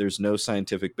there's no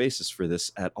scientific basis for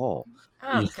this at all.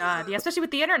 Oh god, yeah, especially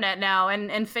with the internet now and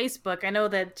Facebook. I know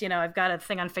that, I've got a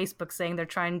thing on Facebook saying they're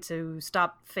trying to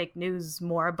stop fake news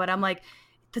more, but I'm like,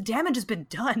 the damage has been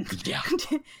done. Yeah.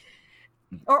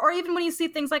 Or even when you see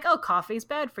things like, oh, coffee's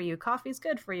bad for you, coffee's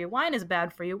good for you, wine is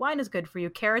bad for you, wine is good for you,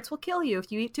 carrots will kill you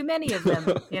if you eat too many of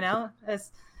them,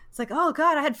 It's like, oh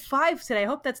god, I had 5 today, I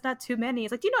hope that's not too many.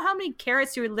 It's like, do you know how many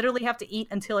carrots you would literally have to eat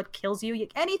until it kills you?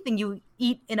 Anything you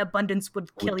eat in abundance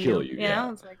would kill you, you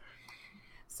know? It's like,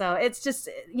 so it's just,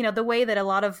 the way that a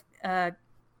lot of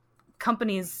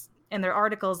companies in their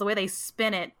articles, the way they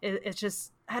spin it, it's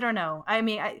just, I don't know. I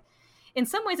mean, in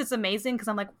some ways it's amazing because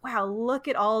I'm like, wow, look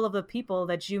at all of the people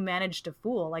that you managed to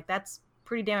fool. Like, that's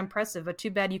pretty damn impressive, but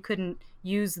too bad you couldn't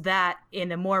use that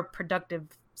in a more productive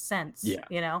sense. Yeah.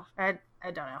 I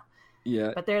don't know.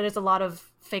 Yeah. But there's a lot of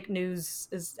fake news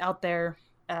is out there.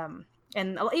 And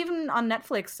even on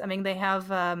Netflix, I mean, they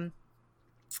have,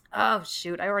 oh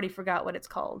shoot, I already forgot what it's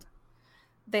called.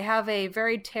 They have a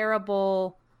very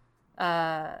terrible,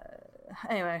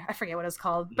 anyway, I forget what it's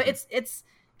called, but it's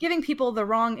giving people the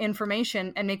wrong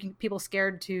information and making people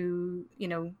scared to,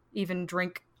 even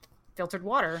drink filtered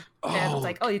water. And it's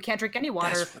like, oh, you can't drink any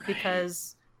water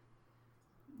because,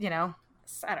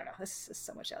 I don't know. This is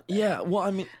so much out there. Yeah, well,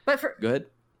 I mean, go ahead.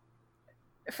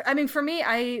 For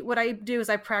me, what I do is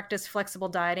I practice flexible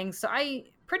dieting. So I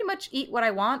pretty much eat what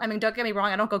I want. I mean, don't get me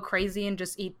wrong. I don't go crazy and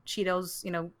just eat Cheetos,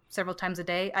 several times a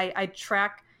day. I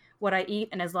track what I eat,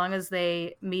 and as long as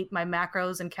they meet my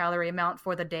macros and calorie amount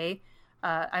for the day,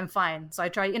 I'm fine. So I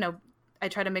try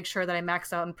to make sure that I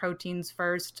max out on proteins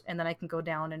first, and then I can go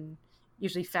down, and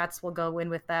usually fats will go in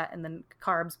with that, and then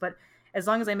carbs. But as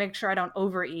long as I make sure I don't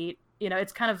overeat,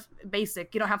 it's kind of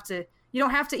basic. You don't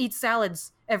have to eat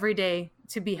salads every day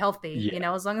to be healthy.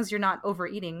 Yeah. As long as you're not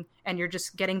overeating and you're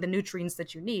just getting the nutrients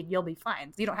that you need, you'll be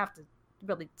fine. You don't have to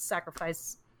really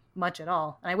sacrifice much at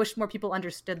all. And I wish more people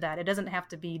understood that. It doesn't have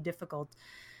to be difficult.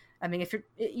 I mean, if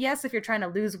you're trying to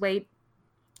lose weight,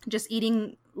 just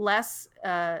eating less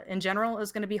in general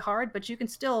is going to be hard, but you can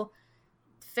still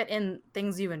fit in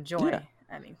things you enjoy. Yeah.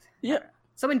 I mean, Yeah.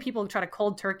 So many people try to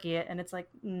cold turkey it, and it's like,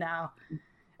 no.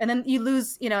 And then you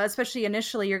lose, especially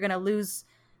initially, you're going to lose.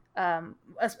 I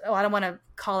don't want to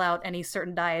call out any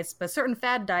certain diets, but certain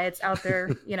fad diets out there,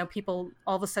 people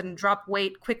all of a sudden drop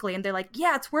weight quickly, and they're like,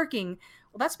 yeah, it's working.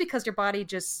 Well, that's because your body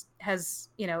just has,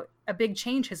 a big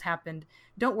change has happened.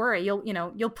 Don't worry,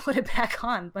 you'll put it back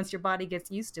on once your body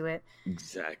gets used to it.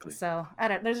 Exactly. So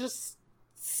there's just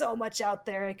so much out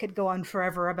there. I could go on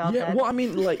forever about Yeah, that. well, I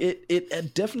mean, like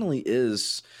it definitely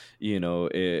is,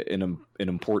 an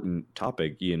important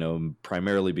topic,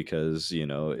 primarily because,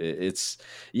 it's,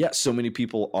 so many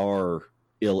people are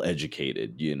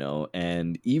ill-educated,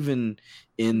 and even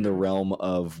in the realm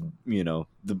of,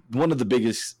 one of the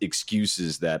biggest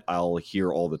excuses that I'll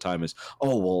hear all the time is,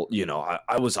 oh, well,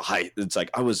 I was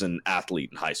I was an athlete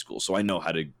in high school, so I know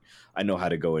how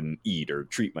to go and eat or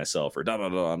treat myself or da da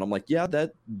da. And I'm like, yeah,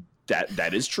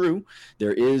 that is true.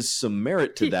 There is some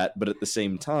merit to that, but at the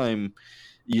same time,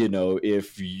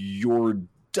 if you're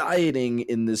dieting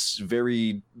in this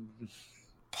very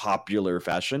popular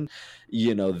fashion,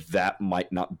 that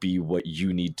might not be what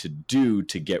you need to do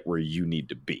to get where you need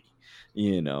to be.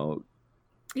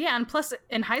 Yeah, and plus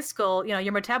in high school,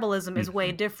 your metabolism is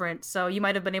way different, so you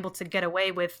might have been able to get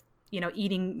away with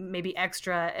eating maybe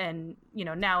extra, and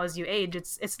now as you age,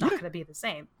 it's not going to be the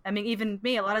same. I mean, even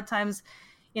me, a lot of times,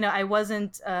 I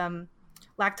wasn't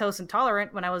lactose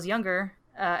intolerant when I was younger,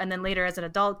 and then later as an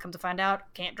adult, come to find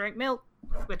out, can't drink milk,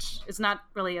 which is not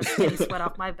really a skinny sweat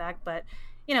off my back, but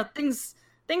things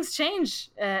change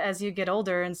as you get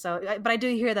older, and so. But I do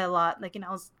hear that a lot. Like, I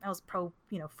was pro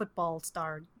football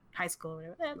star high school.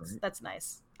 Or whatever. That's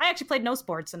nice. I actually played no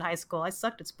sports in high school. I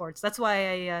sucked at sports. That's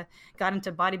why I got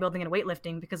into bodybuilding and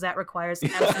weightlifting, because that requires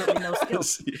absolutely no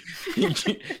skills.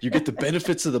 You get the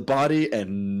benefits of the body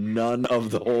and none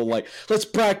of the whole, like, let's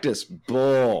practice.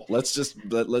 Bull. Let's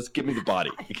give me the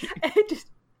body.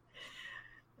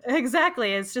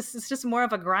 Exactly. It's just more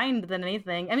of a grind than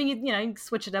anything. I mean, you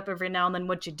switch it up every now and then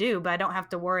what you do, but I don't have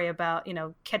to worry about,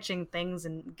 catching things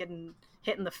and getting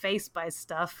hit in the face by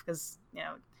stuff, because,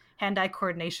 hand-eye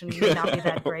coordination may not be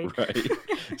that great. Right.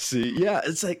 See, yeah,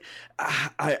 it's like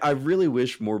I really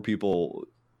wish more people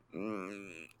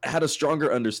had a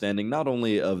stronger understanding, not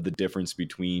only of the difference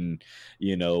between,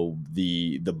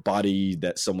 the body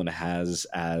that someone has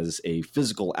as a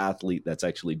physical athlete that's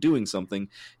actually doing something,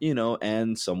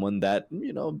 and someone that,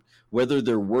 whether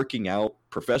they're working out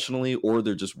professionally or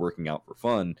they're just working out for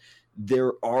fun,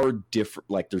 there are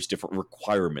there's different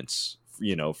requirements,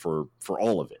 for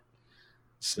all of it.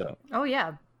 So. Oh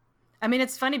yeah. I mean,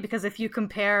 it's funny because if you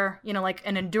compare, like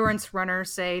an endurance runner,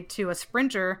 say, to a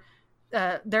sprinter,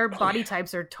 their body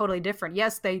types are totally different.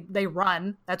 Yes, they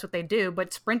run, that's what they do,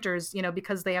 but sprinters,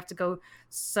 because they have to go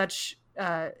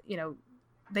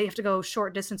they have to go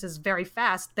short distances very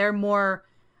fast, they're more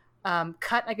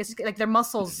cut, I guess, like their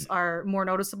muscles are more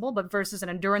noticeable, but versus an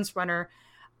endurance runner,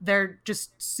 they're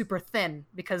just super thin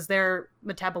because their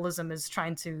metabolism is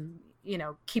trying to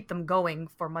keep them going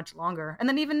for much longer. And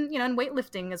then even in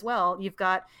weightlifting as well, you've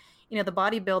got the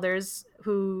bodybuilders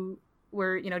who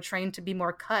were trained to be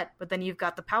more cut, but then you've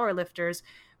got the power lifters,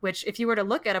 which if you were to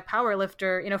look at a power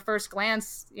lifter first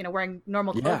glance, wearing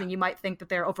normal clothing, you might think that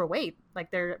they're overweight,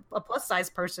 like they're a plus size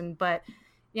person, but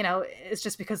it's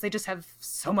just because they just have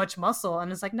so much muscle.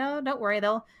 And it's like, no, don't worry,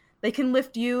 they can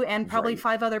lift you and probably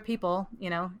 5 other people.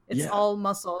 It's all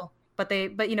muscle. But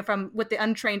from with the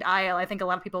untrained eye, I think a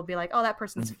lot of people will be like, "Oh, that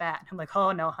person's fat." I'm like,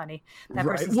 "Oh no, honey, that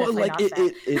person's definitely not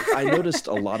fat." I noticed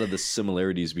a lot of the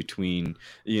similarities between,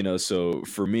 so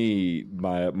for me,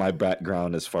 my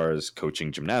background as far as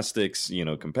coaching gymnastics,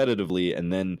 competitively,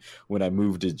 and then when I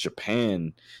moved to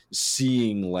Japan,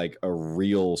 seeing like a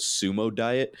real sumo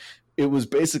diet, it was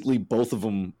basically both of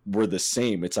them were the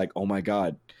same. It's like, oh my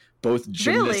god, both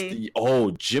gymnasts. Really?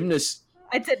 Oh, gymnasts.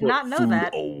 I did not know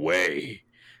that. Away.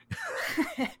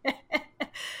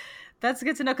 That's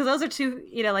good to know, because those are two,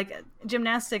 like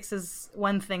gymnastics is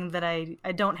one thing that I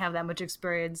don't have that much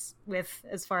experience with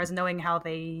as far as knowing how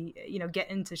they get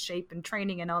into shape and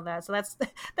training and all that. So that's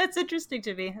interesting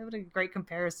to me. What a great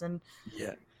comparison.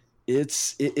 Yeah.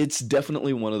 It's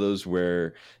definitely one of those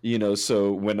where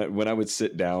so when I would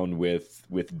sit down with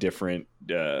different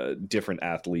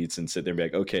athletes and sit there and be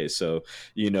like, okay, so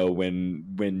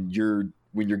when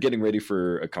you're getting ready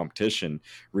for a competition,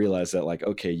 realize that like,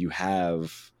 okay, you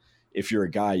have if you're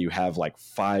a guy, you have like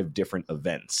 5 different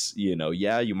events.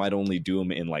 Yeah, you might only do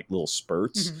them in like little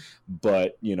spurts,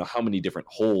 but how many different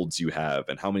holds you have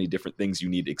and how many different things you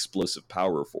need explosive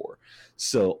power for.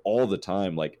 So all the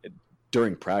time, like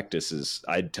during practices,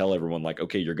 I'd tell everyone like,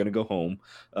 okay, you're gonna go home.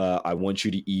 I want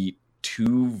you to eat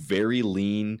 2 very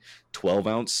lean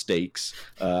 12-ounce steaks.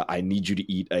 I need you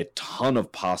to eat a ton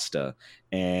of pasta.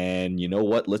 And you know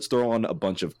what? Let's throw on a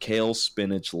bunch of kale,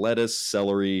 spinach, lettuce,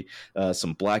 celery,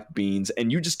 some black beans.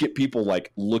 And you just get people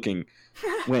like looking,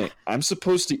 wait, I'm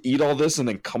supposed to eat all this and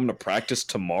then come to practice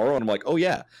tomorrow? And I'm like, oh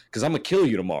yeah, because I'm going to kill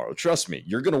you tomorrow. Trust me,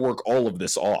 you're going to work all of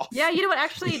this off. Yeah, you know what?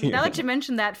 Actually, now that you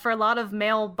mentioned that, for a lot of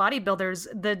male bodybuilders,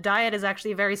 the diet is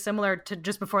actually very similar to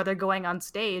just before they're going on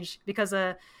stage. Because,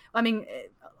 I mean,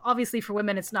 obviously for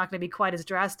women, it's not going to be quite as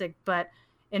drastic, but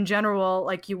in general,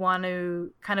 like you want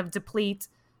to kind of deplete,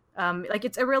 like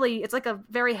it's like a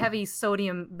very heavy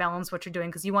sodium balance what you're doing,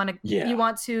 because you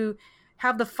want to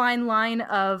have the fine line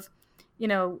of,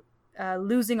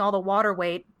 losing all the water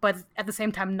weight, but at the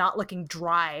same time not looking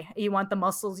dry. You want the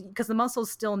muscles, because the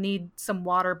muscles still need some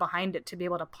water behind it to be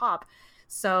able to pop.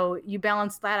 So you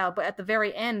balance that out. But at the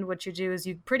very end, what you do is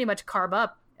you pretty much carb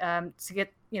up to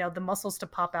get the muscles to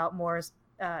pop out more.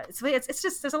 It's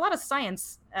just, there's a lot of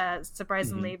science,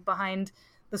 surprisingly, behind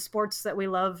the sports that we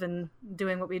love and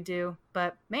doing what we do.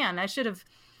 But man,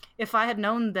 if I had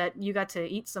known that you got to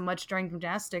eat so much during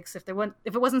gymnastics, if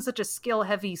it wasn't such a skill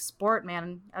heavy sport,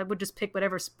 man, I would just pick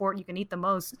whatever sport you can eat the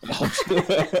most.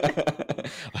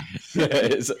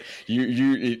 If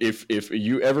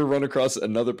you ever run across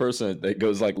another person that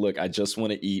goes like, look, I just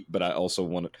want to eat, but I also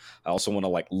want to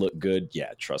like look good.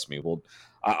 Yeah, trust me. Well,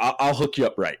 I'll hook you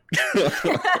up right.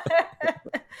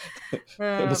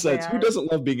 Besides, who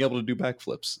doesn't love being able to do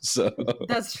backflips? So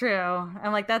that's true.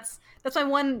 I'm like, that's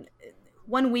my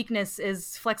one weakness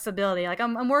is flexibility. Like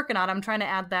I'm working on it. I'm trying to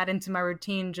add that into my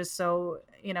routine, just so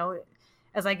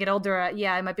as I get older,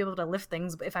 I might be able to lift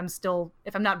things, but if I'm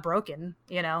not broken,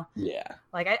 yeah,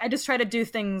 like I just try to do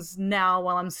things now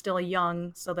while I'm still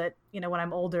young, so that when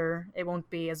I'm older, it won't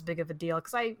be as big of a deal.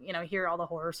 Because I hear all the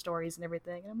horror stories and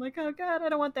everything, and I'm like, oh god, I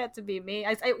don't want that to be me.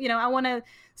 I want to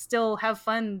still have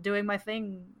fun doing my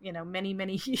thing,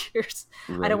 many years.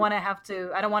 Right. I don't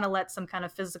want to let some kind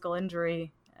of physical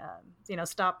injury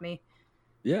stop me.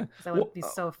 Yeah, because that would be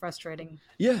so frustrating.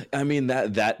 Yeah, I mean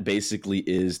that basically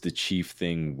is the chief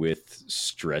thing with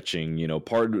stretching.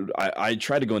 I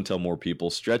try to go and tell more people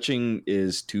stretching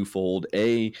is twofold.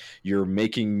 A, you're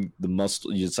making the muscle.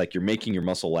 It's like you're making your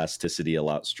muscle elasticity a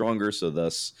lot stronger. So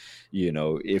thus,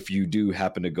 if you do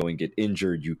happen to go and get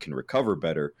injured, you can recover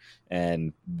better.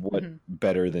 And what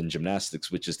better than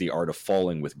gymnastics, which is the art of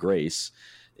falling with grace.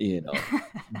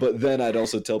 But then I'd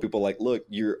also tell people like, look,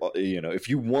 if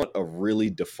you want a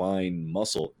really defined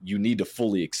muscle, you need to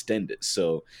fully extend it.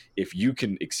 So if you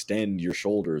can extend your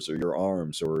shoulders or your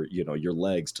arms or, your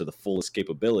legs to the fullest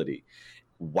capability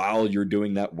while you're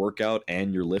doing that workout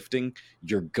and you're lifting,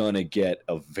 you're going to get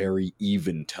a very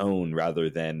even tone rather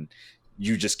than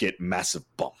you just get massive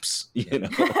bumps,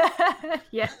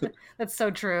 Yeah, that's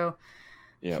so true.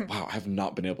 Yeah. Wow. I have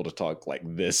not been able to talk like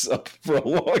this up for a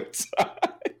long time.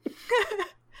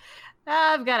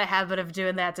 I've got a habit of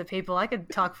doing that to people. I could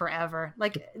talk forever,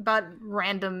 like about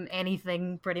random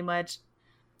anything, pretty much.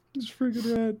 It's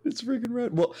freaking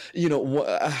rad. Well,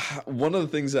 one of the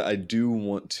things that I do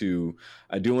want to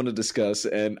discuss,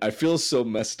 and I feel so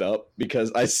messed up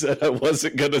because I said I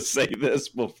wasn't going to say this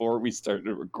before we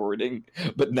started recording,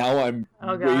 but now I'm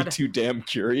way too damn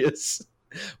curious.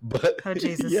 But oh,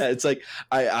 Jesus. Yeah, it's like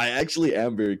I actually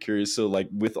am very curious. So like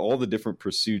with all the different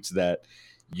pursuits that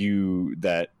you've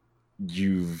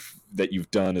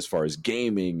done as far as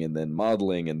gaming and then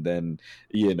modeling and then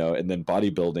and then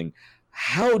bodybuilding,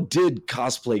 how did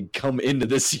cosplay come into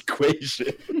this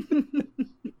equation?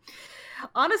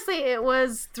 Honestly, it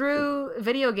was through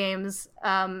video games.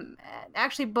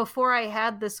 Actually, before I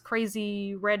had this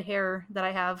crazy red hair that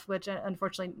I have, which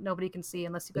unfortunately nobody can see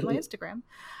unless you go to my Instagram.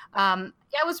 I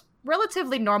was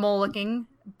relatively normal looking,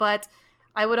 but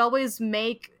I would always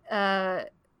make the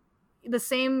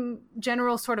same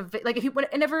general sort of like if you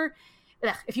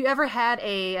ever had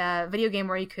a video game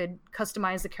where you could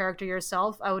customize the character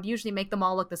yourself, I would usually make them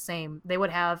all look the same. They would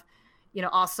have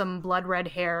awesome blood red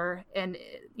hair, and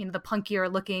the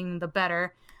punkier looking the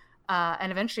better.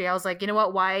 And eventually I was like, you know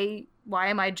what, why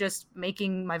am I just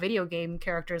making my video game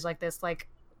characters like this? Like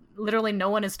literally no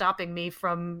one is stopping me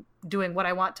from doing what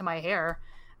I want to my hair.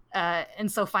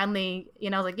 And so finally, I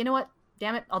was like, you know what,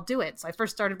 damn it, I'll do it. So I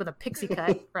first started with a pixie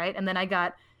cut, right? And then I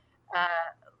got,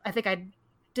 I think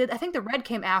the red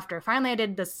came after. Finally I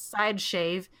did the side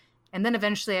shave, And then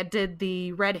eventually I did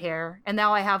the red hair, and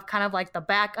now I have kind of like the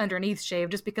back underneath shave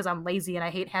just because I'm lazy and I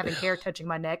hate having hair touching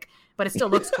my neck, but it still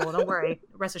looks cool. Don't worry,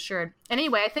 rest assured. And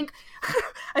anyway, I think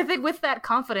with that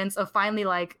confidence of finally,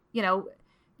 like, you know,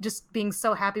 just being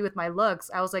so happy with my looks,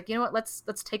 I was like, you know what, let's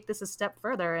take this a step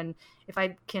further. And if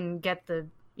I can get the,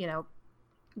 you know,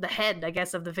 the head, I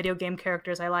guess, of the video game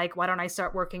characters I like, why don't I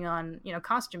start working on, you know,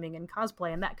 costuming and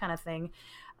cosplay and that kind of thing.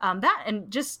 That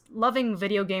and just loving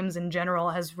video games in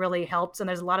general has really helped. And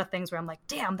there's a lot of things where I'm like,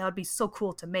 damn, that would be so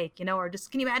cool to make, you know, or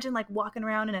just, can you imagine like walking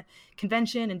around in a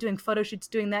convention and doing photo shoots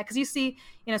doing that? Because you see,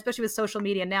 you know, especially with social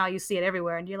media now, you see it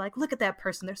everywhere and you're like, look at that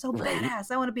person, they're so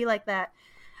badass, I want to be like that.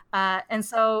 And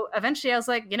so eventually I was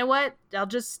like, you know what, I'll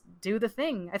just do the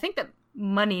thing. I think that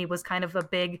money was kind of a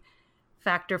big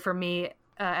factor for me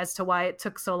as to why it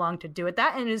took so long to do it.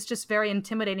 That, and it's just very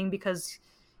intimidating because,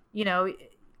 you know,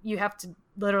 you have to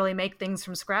literally make things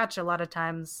from scratch a lot of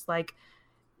times. Like,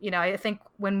 you know, I think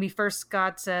when we first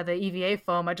got the EVA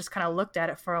foam, I just kind of looked at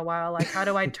it for a while. Like, how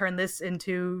do I turn this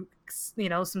into, you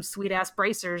know, some sweet ass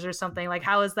bracers or something? Like,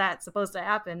 how is that supposed to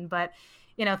happen? But,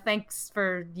 you know, thanks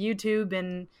for YouTube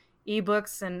and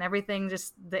ebooks and everything,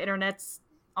 just the internet's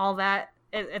all that.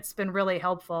 It's been really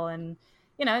helpful. And,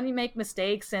 you know, and you make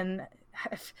mistakes. And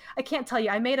I can't tell you,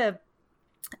 I made a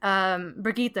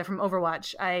Brigitte from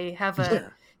Overwatch. I have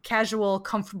a casual,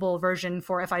 comfortable version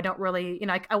for if I don't really, you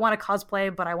know, I want to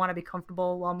cosplay, but I want to be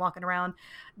comfortable while I'm walking around.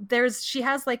 She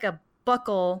has like a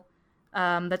buckle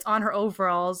that's on her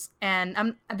overalls,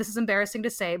 and this is embarrassing to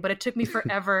say, but it took me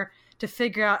forever to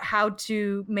figure out how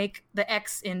to make the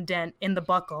X indent in the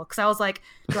buckle, because I was like,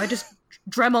 do I just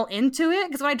Dremel into it?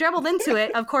 Because when I dremeled into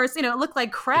it, of course, you know, it looked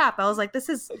like crap. I was like, this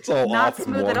is not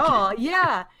smooth at all.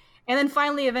 Yeah. And then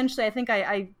finally, eventually, I think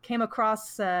I came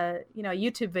across, you know, a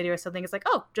YouTube video or something. It's like,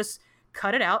 oh, just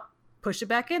cut it out, push it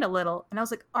back in a little. And I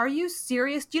was like, are you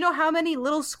serious? Do you know how many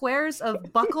little squares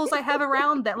of buckles I have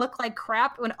around that look like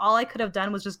crap when all I could have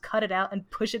done was just cut it out and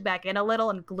push it back in a little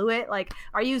and glue it? Like,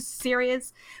 are you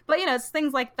serious? But, you know, it's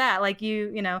things like that. Like,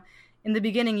 you know, in the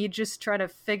beginning, you just try to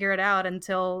figure it out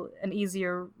until an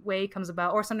easier way comes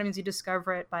about. Or sometimes you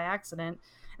discover it by accident.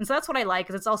 And so that's what I like,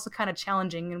 because it's also kind of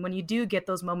challenging. And when you do get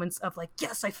those moments of like,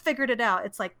 yes, I figured it out,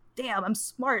 it's like, damn, I'm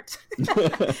smart.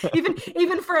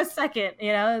 even for a second,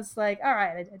 you know, it's like, all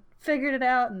right, I figured it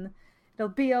out and it'll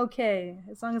be okay.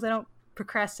 As long as I don't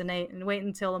procrastinate and wait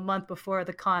until a month before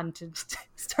the con to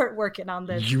start working on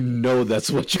this. You know,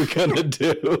 that's what you're going to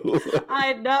do.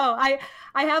 I know.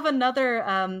 I have another,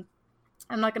 I'm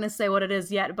not going to say what it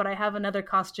is yet, but I have another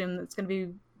costume that's going to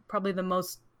be probably the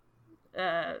most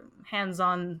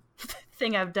hands-on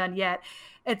thing I've done yet.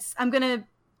 I'm gonna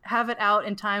have it out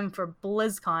in time for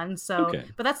BlizzCon, so okay.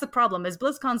 But that's the problem, is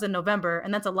BlizzCon's in November,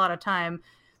 and that's a lot of time.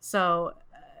 So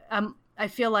I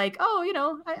feel like, oh, you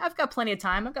know, I've got plenty of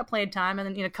time, and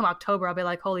then, you know, come October, I'll be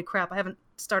like, holy crap, I haven't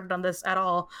started on this at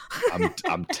all.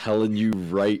 I'm telling you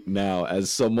right now,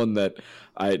 as someone that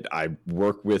I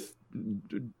work with,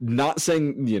 not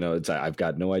saying, you know, I've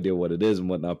got no idea what it is and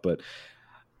whatnot, but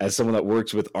as someone that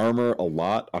works with armor a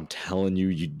lot, I'm telling you,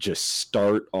 you just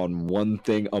start on one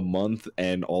thing a month,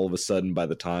 and all of a sudden, by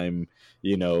the time,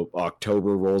 you know,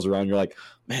 October rolls around, you're like,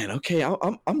 man, okay,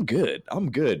 I'm good.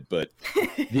 But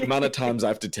the amount of times I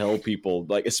have to tell people,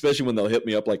 like, especially when they'll hit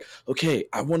me up, like, okay,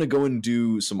 I want to go and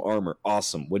do some armor.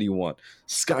 Awesome. What do you want?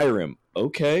 Skyrim.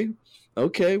 Okay,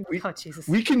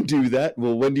 we can do that.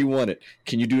 Well, when do you want it?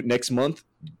 Can you do it next month?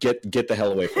 Get the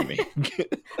hell away from me.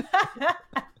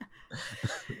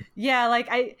 Yeah, like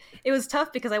it was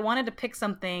tough because I wanted to pick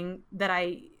something that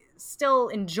I still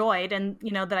enjoyed and,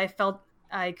 you know, that I felt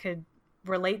I could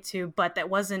relate to, but that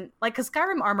wasn't like, because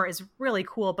Skyrim armor is really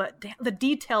cool, but the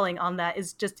detailing on that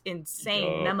is just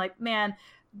insane. And I'm like, man,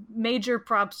 major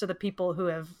props to the people who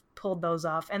have pulled those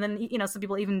off. And then, you know, some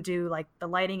people even do like the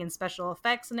lighting and special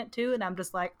effects in it too, and I'm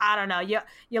just like, I don't know,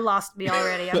 you lost me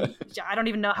already. I don't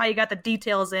even know how you got the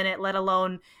details in it, let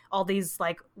alone all these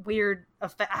like weird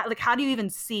effects. Like, how do you even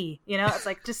see, you know? It's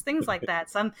like just things like that.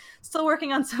 So I'm still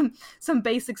working on some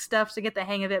basic stuff to get the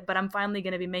hang of it, but I'm finally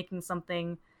going to be making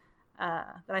something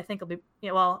that I think will be, you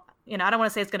know, well, you know, I don't want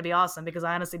to say it's going to be awesome, because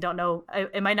I honestly don't know.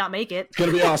 It might not make it. It's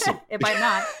going to be awesome. It might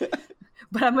not.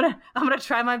 But I'm gonna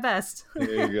try my best.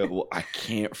 There you go. Well, I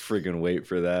can't friggin' wait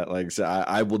for that. Like, so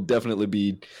I will definitely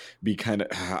be kind of.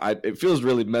 It feels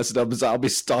really messed up, as I'll be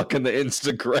stalking the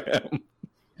Instagram,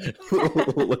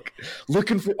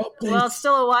 looking for updates. Well, it's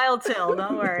still a while till.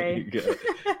 Don't worry.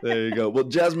 There you go. Well,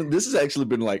 Jasmine, this has actually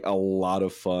been like a lot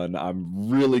of fun. I'm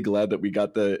really glad that we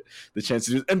got the chance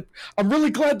to do it, and I'm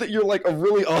really glad that you're like a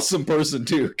really awesome person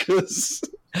too, because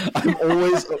I'm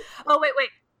always. Oh wait.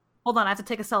 Hold on, I have to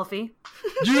take a selfie.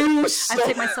 You I have to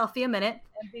take my selfie a minute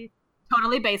and be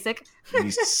totally basic.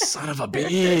 You son of a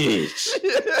bitch.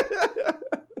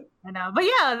 I know, but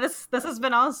yeah, this has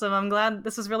been awesome. I'm glad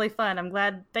this was really fun. I'm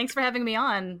glad. Thanks for having me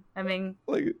on. I mean,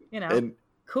 Like, and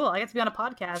cool. I get to be on a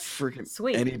podcast. Freaking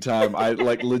Sweet. Anytime. I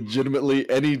like legitimately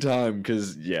anytime,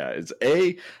 because it's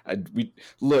we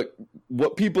look,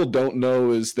 what people don't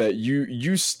know is that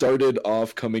you started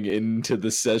off coming into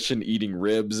the session eating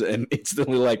ribs and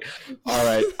instantly like, all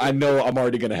right, I know I'm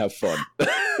already gonna have fun.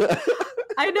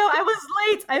 I know, I was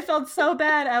late. I felt so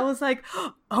bad. I was like,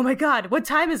 oh my God, what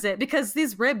time is it? Because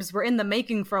these ribs were in the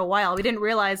making for a while. We didn't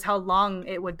realize how long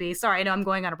it would be. Sorry, I know I'm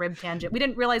going on a rib tangent. We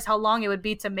didn't realize how long it would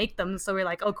be to make them. So we're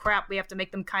like, oh crap, we have to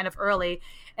make them kind of early.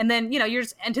 And then, you're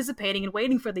just anticipating and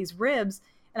waiting for these ribs.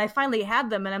 And I finally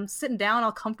had them and I'm sitting down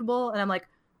all comfortable and I'm like,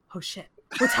 oh shit,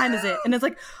 what time is it? And it's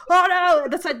like, oh no.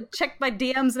 That's I checked my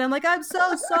DMs and I'm like, I'm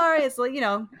so sorry. It's like,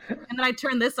 and then I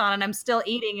turned this on and I'm still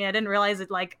eating and I didn't realize it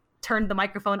like turned the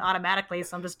microphone automatically,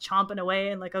 so I'm just chomping away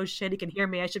and like, oh shit, he can hear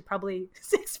me. I should probably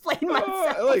explain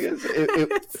myself.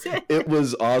 It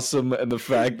was awesome, and the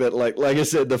fact that like I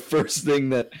said, the first thing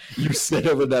that you said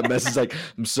over that message, like,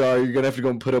 I'm sorry, you're gonna have to go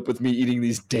and put up with me eating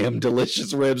these damn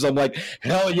delicious ribs. I'm like,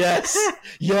 hell yes,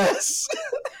 yes.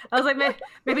 I was like,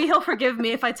 maybe he'll forgive me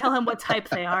if I tell him what type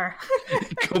they are.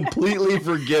 Completely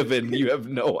forgiven. You have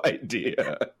no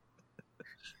idea.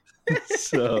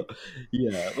 So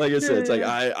yeah, like I said, it's like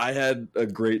I had a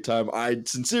great time. I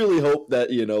sincerely hope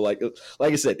that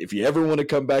like I said, if you ever want to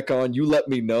come back on, you let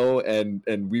me know, and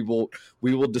we will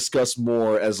discuss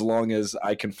more, as long as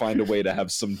I can find a way to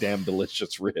have some damn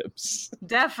delicious ribs.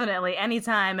 Definitely,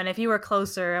 anytime. And if you were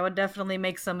closer, I would definitely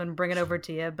make some and bring it over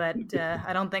to you, but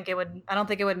I don't think it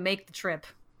would make the trip.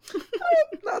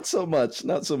 Not so much.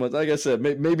 Like I said,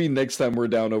 maybe next time we're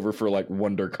down over for like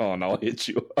WonderCon, I'll hit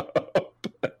you up.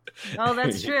 Oh,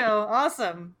 that's true.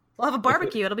 Awesome. We'll have a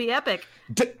barbecue. It'll be epic.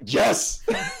 Yes.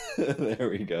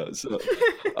 There we go. So,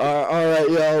 all right,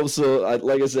 y'all. So,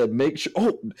 like I said, make sure.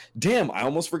 Oh, damn! I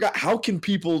almost forgot. How can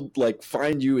people like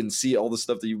find you and see all the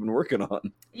stuff that you've been working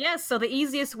on? Yes. So the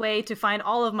easiest way to find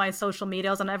all of my social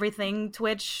medias on everything: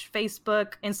 Twitch,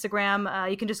 Facebook, Instagram.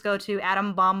 You can just go to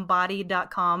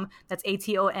atombombbody.com. That's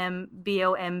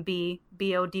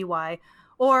ATOMBOMBBODY.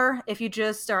 Or if you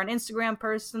just are an Instagram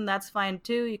person, that's fine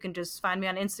too. You can just find me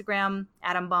on Instagram,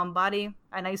 atombombbody.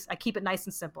 I keep it nice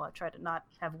and simple. I try to not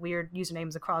have weird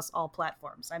usernames across all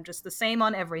platforms. I'm just the same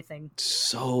on everything.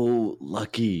 So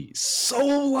lucky.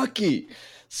 Some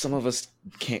of us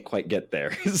can't quite get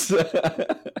there.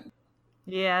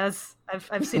 Yes,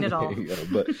 I've seen it all.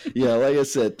 But yeah, like I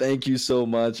said, thank you so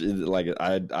much. Damn,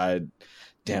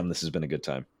 this has been a good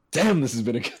time.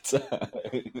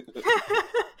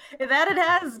 That it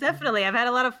has, definitely. I've had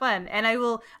a lot of fun, and I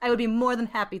would be more than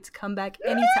happy to come back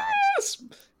anytime. Yes!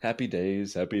 Happy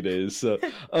days. So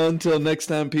until next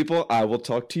time, people, I will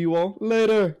talk to you all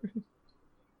later.